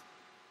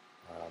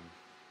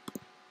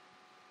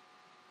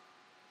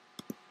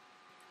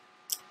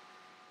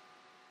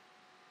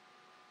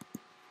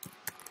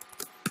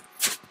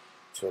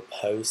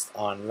post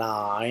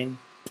online,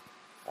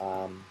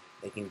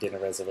 making dinner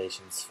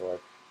reservations for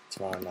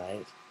tomorrow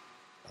night.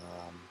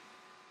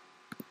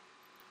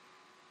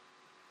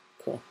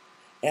 Cool.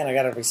 And I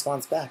got a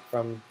response back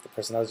from the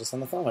person I was just on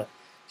the phone with.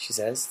 She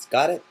says,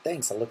 "Got it.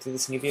 Thanks. I'll look through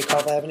this and give you a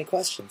call if I have any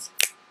questions."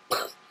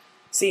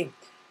 See,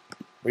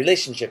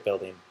 relationship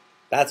building.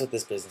 That's what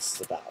this business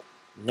is about.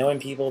 Knowing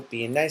people,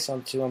 being nice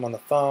to them on the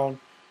phone,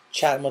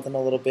 chatting with them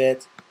a little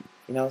bit,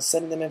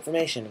 sending them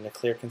information in a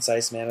clear,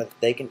 concise manner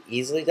that they can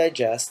easily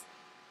digest.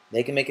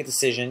 They can make a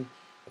decision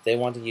if they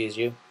want to use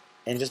you,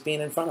 and just being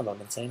in front of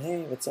them and saying,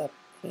 "Hey, what's up?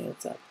 Hey,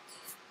 what's up?"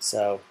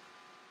 So,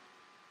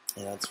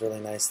 it's really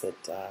nice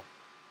that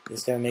you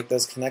just got to make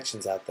those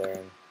connections out there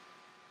and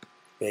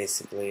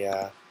basically,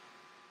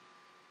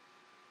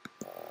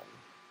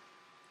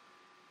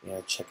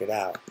 check it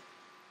out.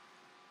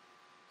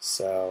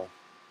 So,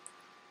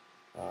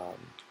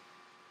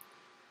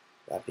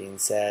 that being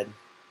said,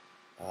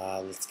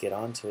 let's get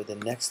on to the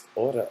next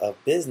order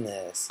of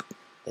business.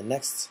 The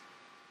next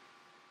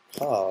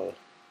call.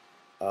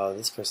 Oh,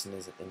 this person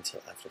isn't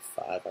until after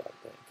 5, I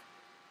don't think.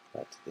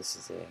 But this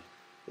is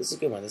a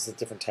good one. This is a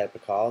different type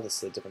of call. This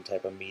is a different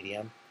type of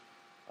medium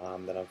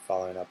that I'm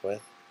following up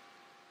with.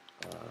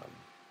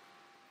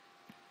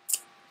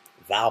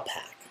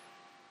 Valpak.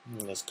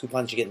 Those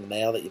coupons you get in the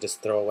mail that you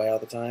just throw away all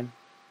the time?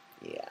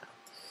 Yeah.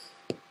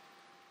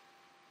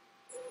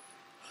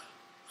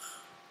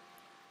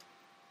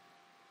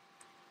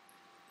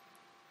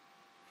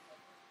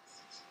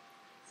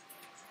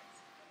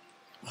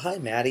 Hi,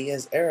 Maddie.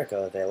 Is Erica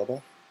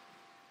available?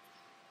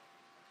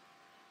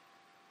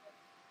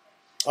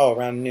 Oh,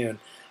 around noon.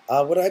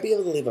 Would I be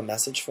able to leave a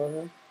message for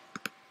her?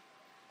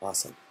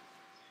 Awesome.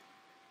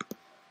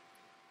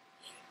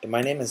 And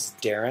my name is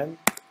Darren.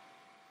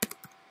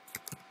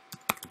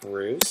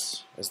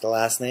 Bruce is the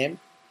last name.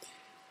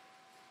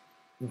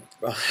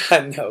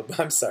 No,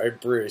 I'm sorry,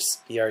 Bruce.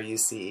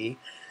 B-R-U-C-E.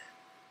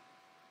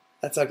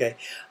 That's okay.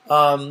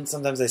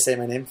 Sometimes I say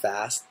my name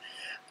fast.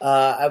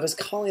 I was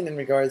calling in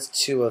regards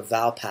to a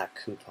Valpak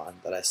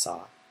coupon that I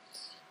saw.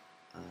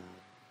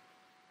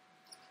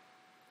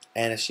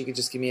 And if she could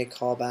just give me a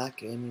call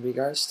back in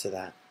regards to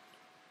that.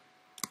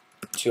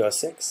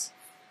 206.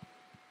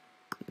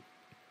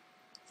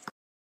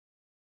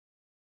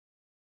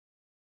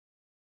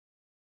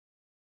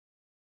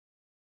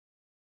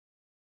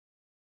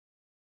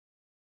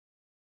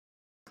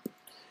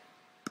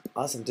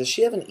 Awesome. Does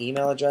she have an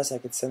email address I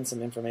could send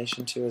some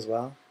information to as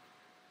well?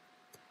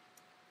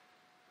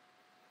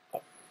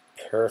 Oh,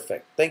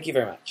 perfect. Thank you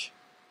very much.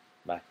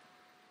 Bye.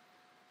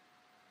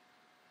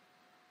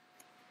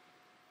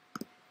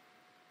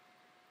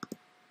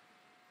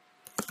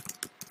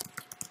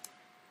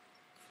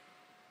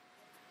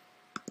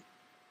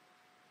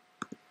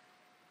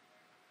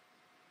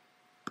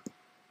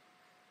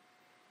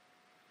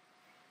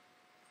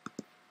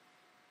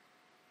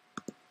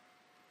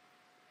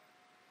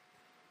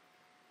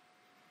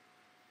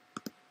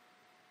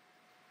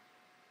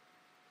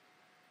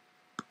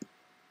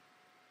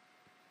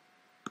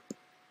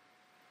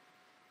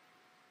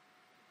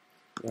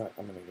 You know what?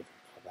 I'm going to give her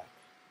a call back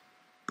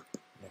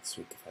next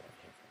week if I don't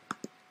hear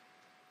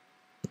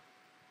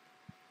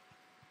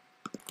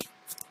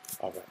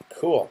from her. All right,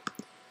 cool.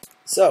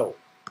 So,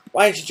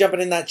 why aren't you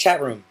jumping in that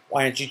chat room?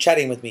 Why aren't you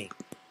chatting with me?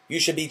 You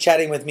should be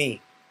chatting with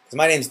me, because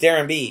my name's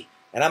Darren B,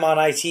 and I'm on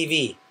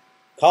ITV.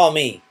 Call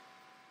me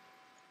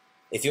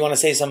if you want to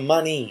save some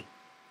money.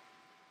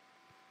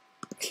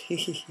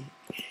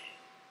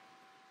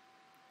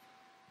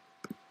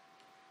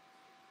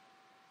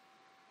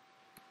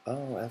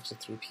 Oh, after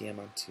 3 p.m.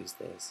 on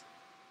Tuesdays.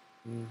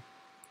 Well,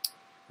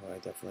 I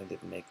definitely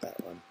didn't make that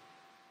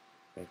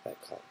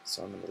call.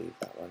 So I'm going to leave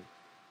that one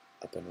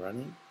up and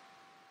running.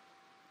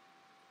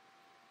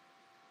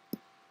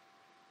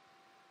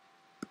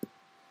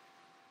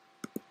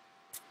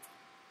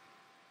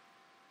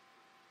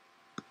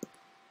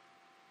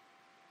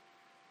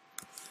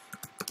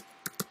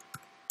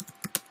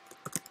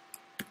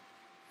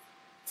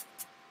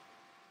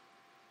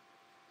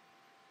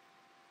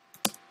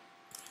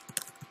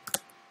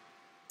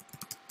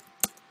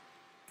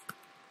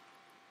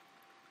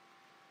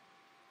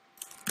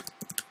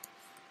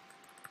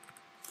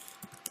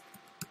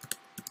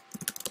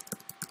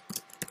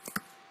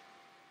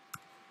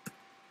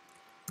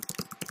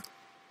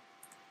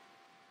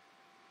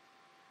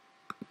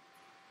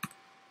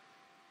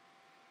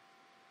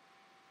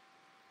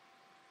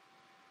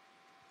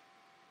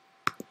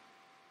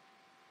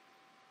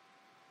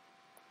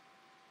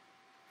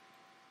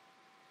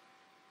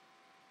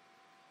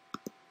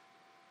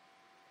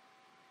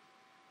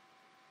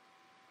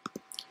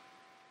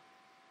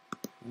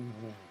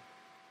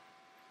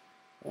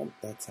 Oh,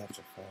 that's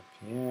after 5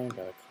 p.m.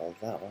 Gotta call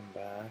that one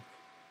back.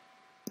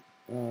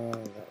 That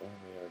one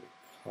we already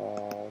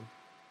called.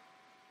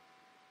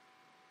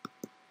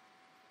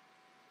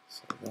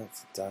 So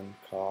that's a done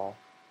call.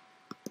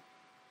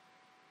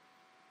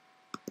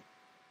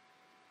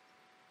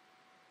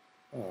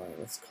 Alright,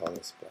 let's call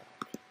this back.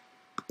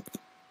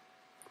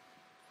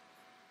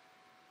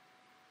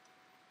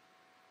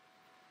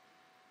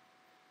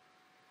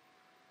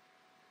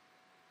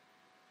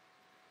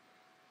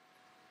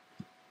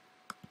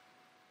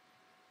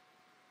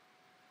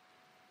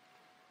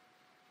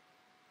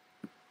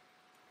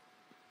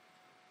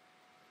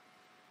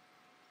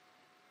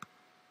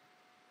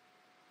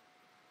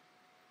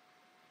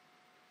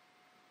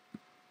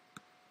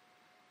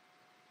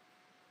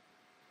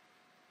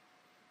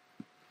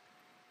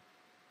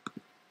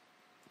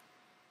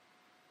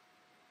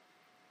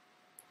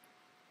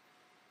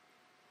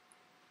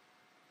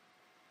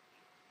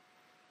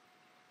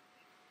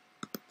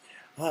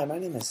 Hi, my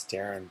name is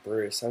Darren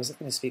Bruce. I was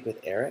looking to speak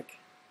with Eric.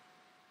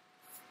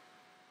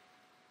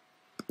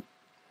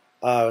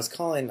 I was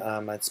calling,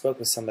 I spoke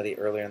with somebody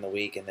earlier in the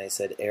week and they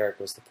said Eric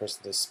was the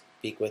person to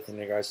speak with in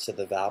regards to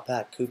the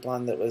Valpak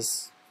coupon that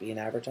was being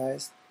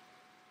advertised.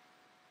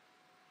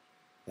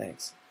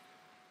 Thanks.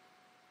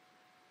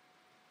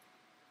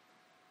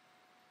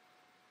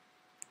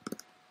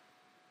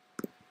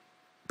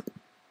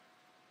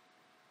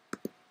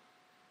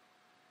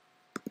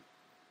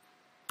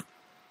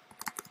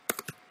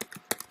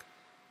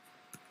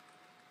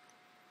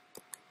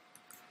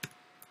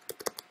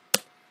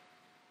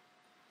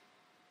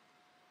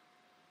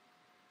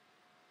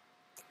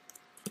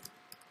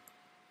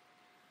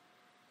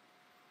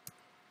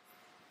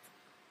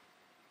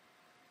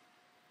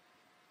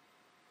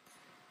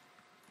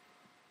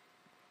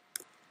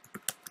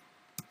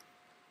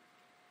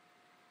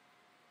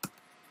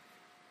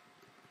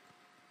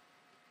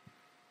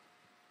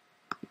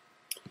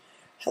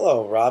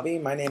 Hello, Robbie.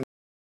 My name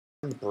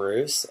is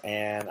Bruce,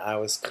 and I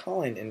was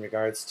calling in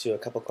regards to a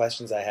couple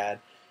questions I had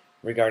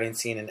regarding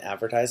seeing an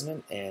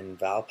advertisement in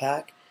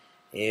Valpak.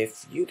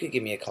 If you could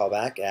give me a call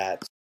back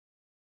at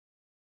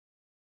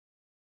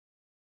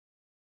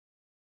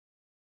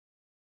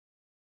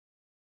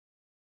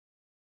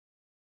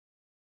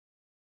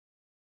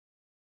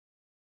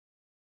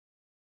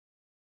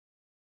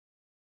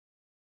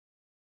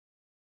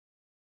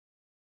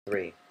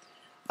three.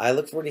 I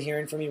look forward to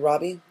hearing from you,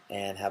 Robbie,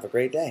 and have a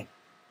great day.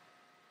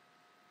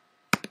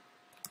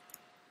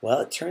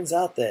 Well, it turns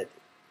out that it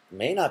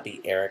may not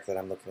be Eric that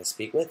I'm looking to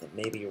speak with. It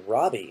may be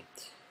Robbie.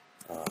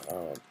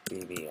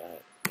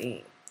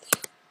 BBIE.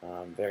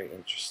 Very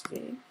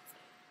interesting.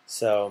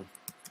 So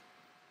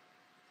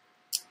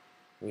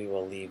we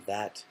will leave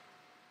that,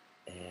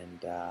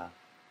 and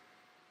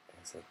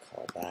as I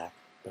call back,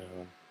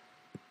 boom.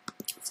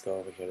 Let's go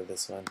over here to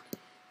this one.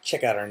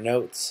 Check out our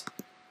notes.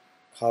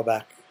 Call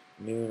back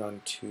noon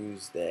on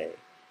Tuesday.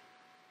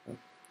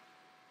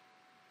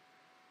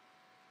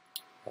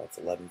 Well, it's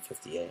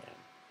 11:50 a.m.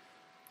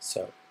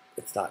 So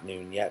it's not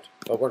noon yet,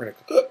 but we're gonna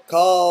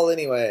call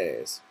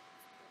anyways.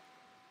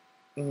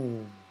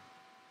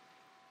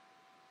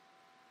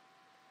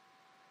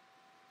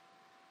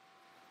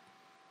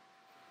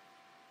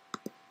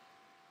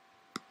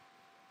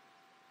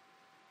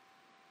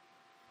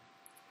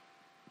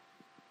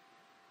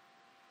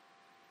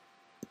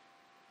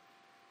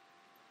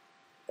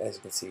 As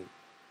you can see.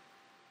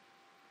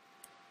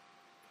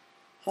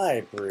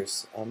 Hi,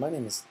 Bruce. My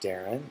name is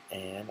Darren,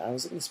 and I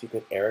was looking to speak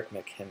with Eric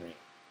McHenry.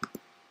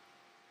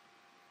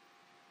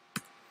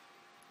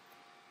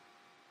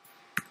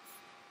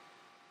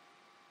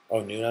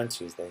 Oh, noon on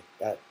Tuesday.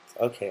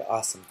 Okay,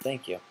 awesome.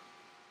 Thank you.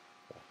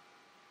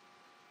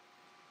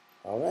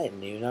 All right,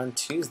 noon on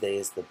Tuesday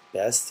is the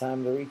best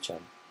time to reach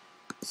him.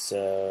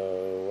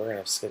 So we're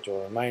going to schedule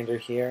a reminder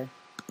here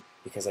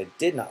because I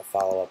did not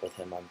follow up with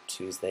him on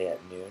Tuesday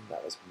at noon.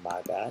 That was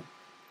my bad.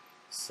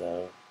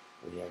 So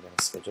we are going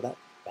to schedule that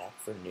back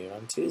for noon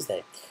on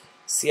Tuesday.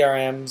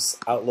 CRMs,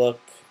 Outlook,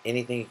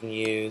 anything you can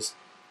use.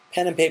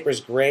 Pen and paper is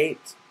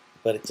great,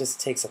 but it just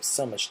takes up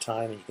so much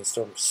time, and you can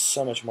store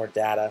so much more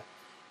data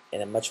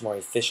in a much more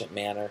efficient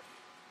manner.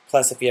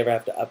 Plus, if you ever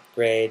have to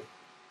upgrade,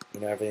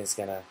 everything's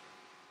going to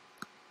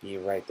be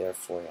right there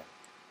for you.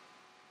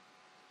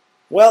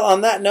 Well,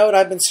 on that note,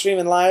 I've been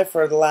streaming live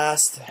for the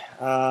last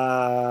 2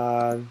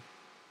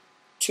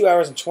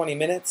 hours and 20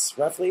 minutes,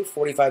 roughly,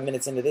 45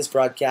 minutes into this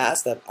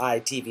broadcast of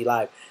ITV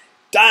Live.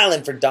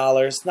 Dialing for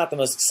dollars. Not the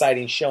most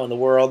exciting show in the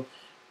world,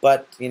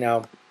 but,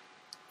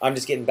 I'm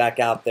just getting back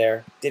out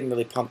there. Didn't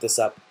really pump this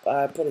up.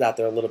 I put it out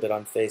there a little bit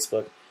on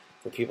Facebook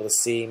for people to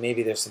see.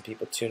 Maybe there's some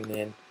people tuning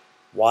in,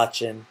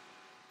 watching.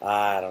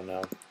 I don't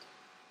know.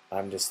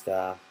 I'm just,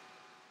 sort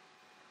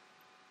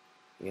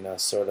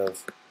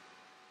of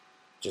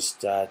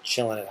just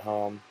chilling at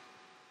home.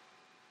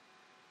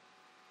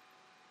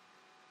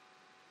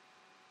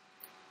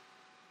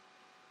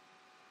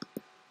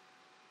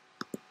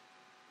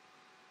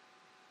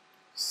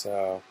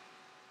 So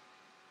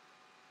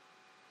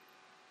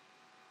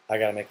I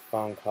gotta make a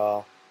phone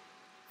call,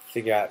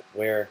 figure out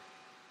where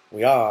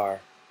we are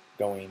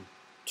going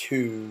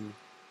to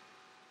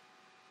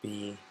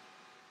be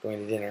going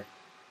to dinner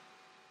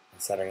on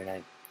Saturday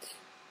night.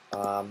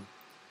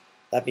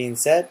 That being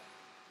said,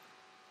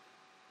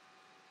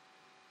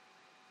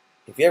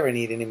 if you ever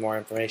need any more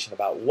information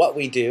about what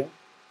we do,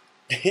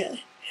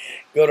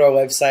 go to our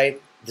website,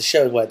 The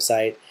show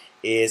website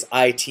is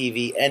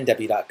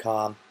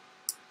itvnw.com.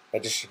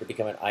 Register to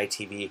become an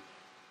ITV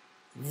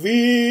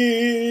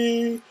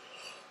VIP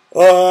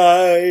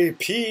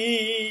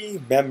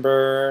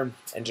member.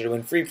 Enter to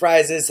win free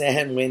prizes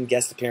and win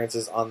guest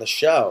appearances on the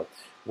show,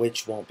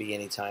 which won't be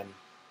anytime.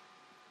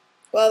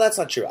 Well, that's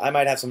not true. I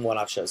might have some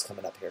one-off shows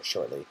coming up here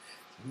shortly.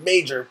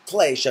 Major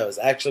play shows.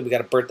 Actually, we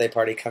got a birthday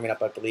party coming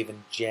up, I believe,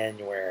 in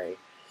January.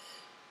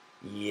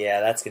 Yeah,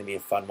 that's going to be a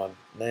fun one.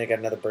 And then I got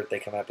another birthday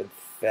coming up in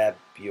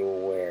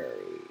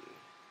February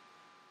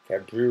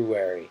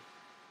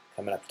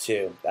coming up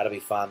too. That'll be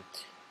fun.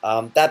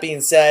 That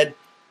being said,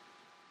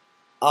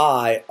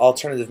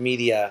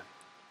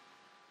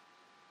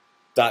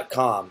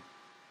 alternativemedia.com.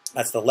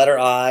 That's the letter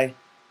I,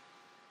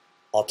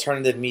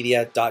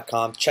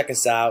 alternativemedia.com. Check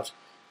us out.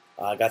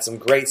 Got some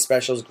great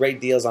specials,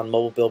 great deals on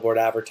mobile billboard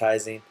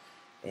advertising.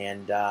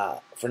 And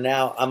for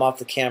now, I'm off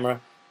the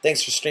camera.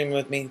 Thanks for streaming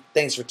with me.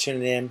 Thanks for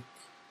tuning in.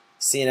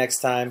 See you next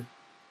time,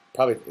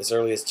 probably as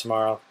early as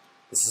tomorrow.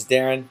 This is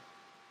Darren,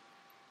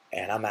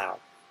 and I'm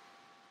out.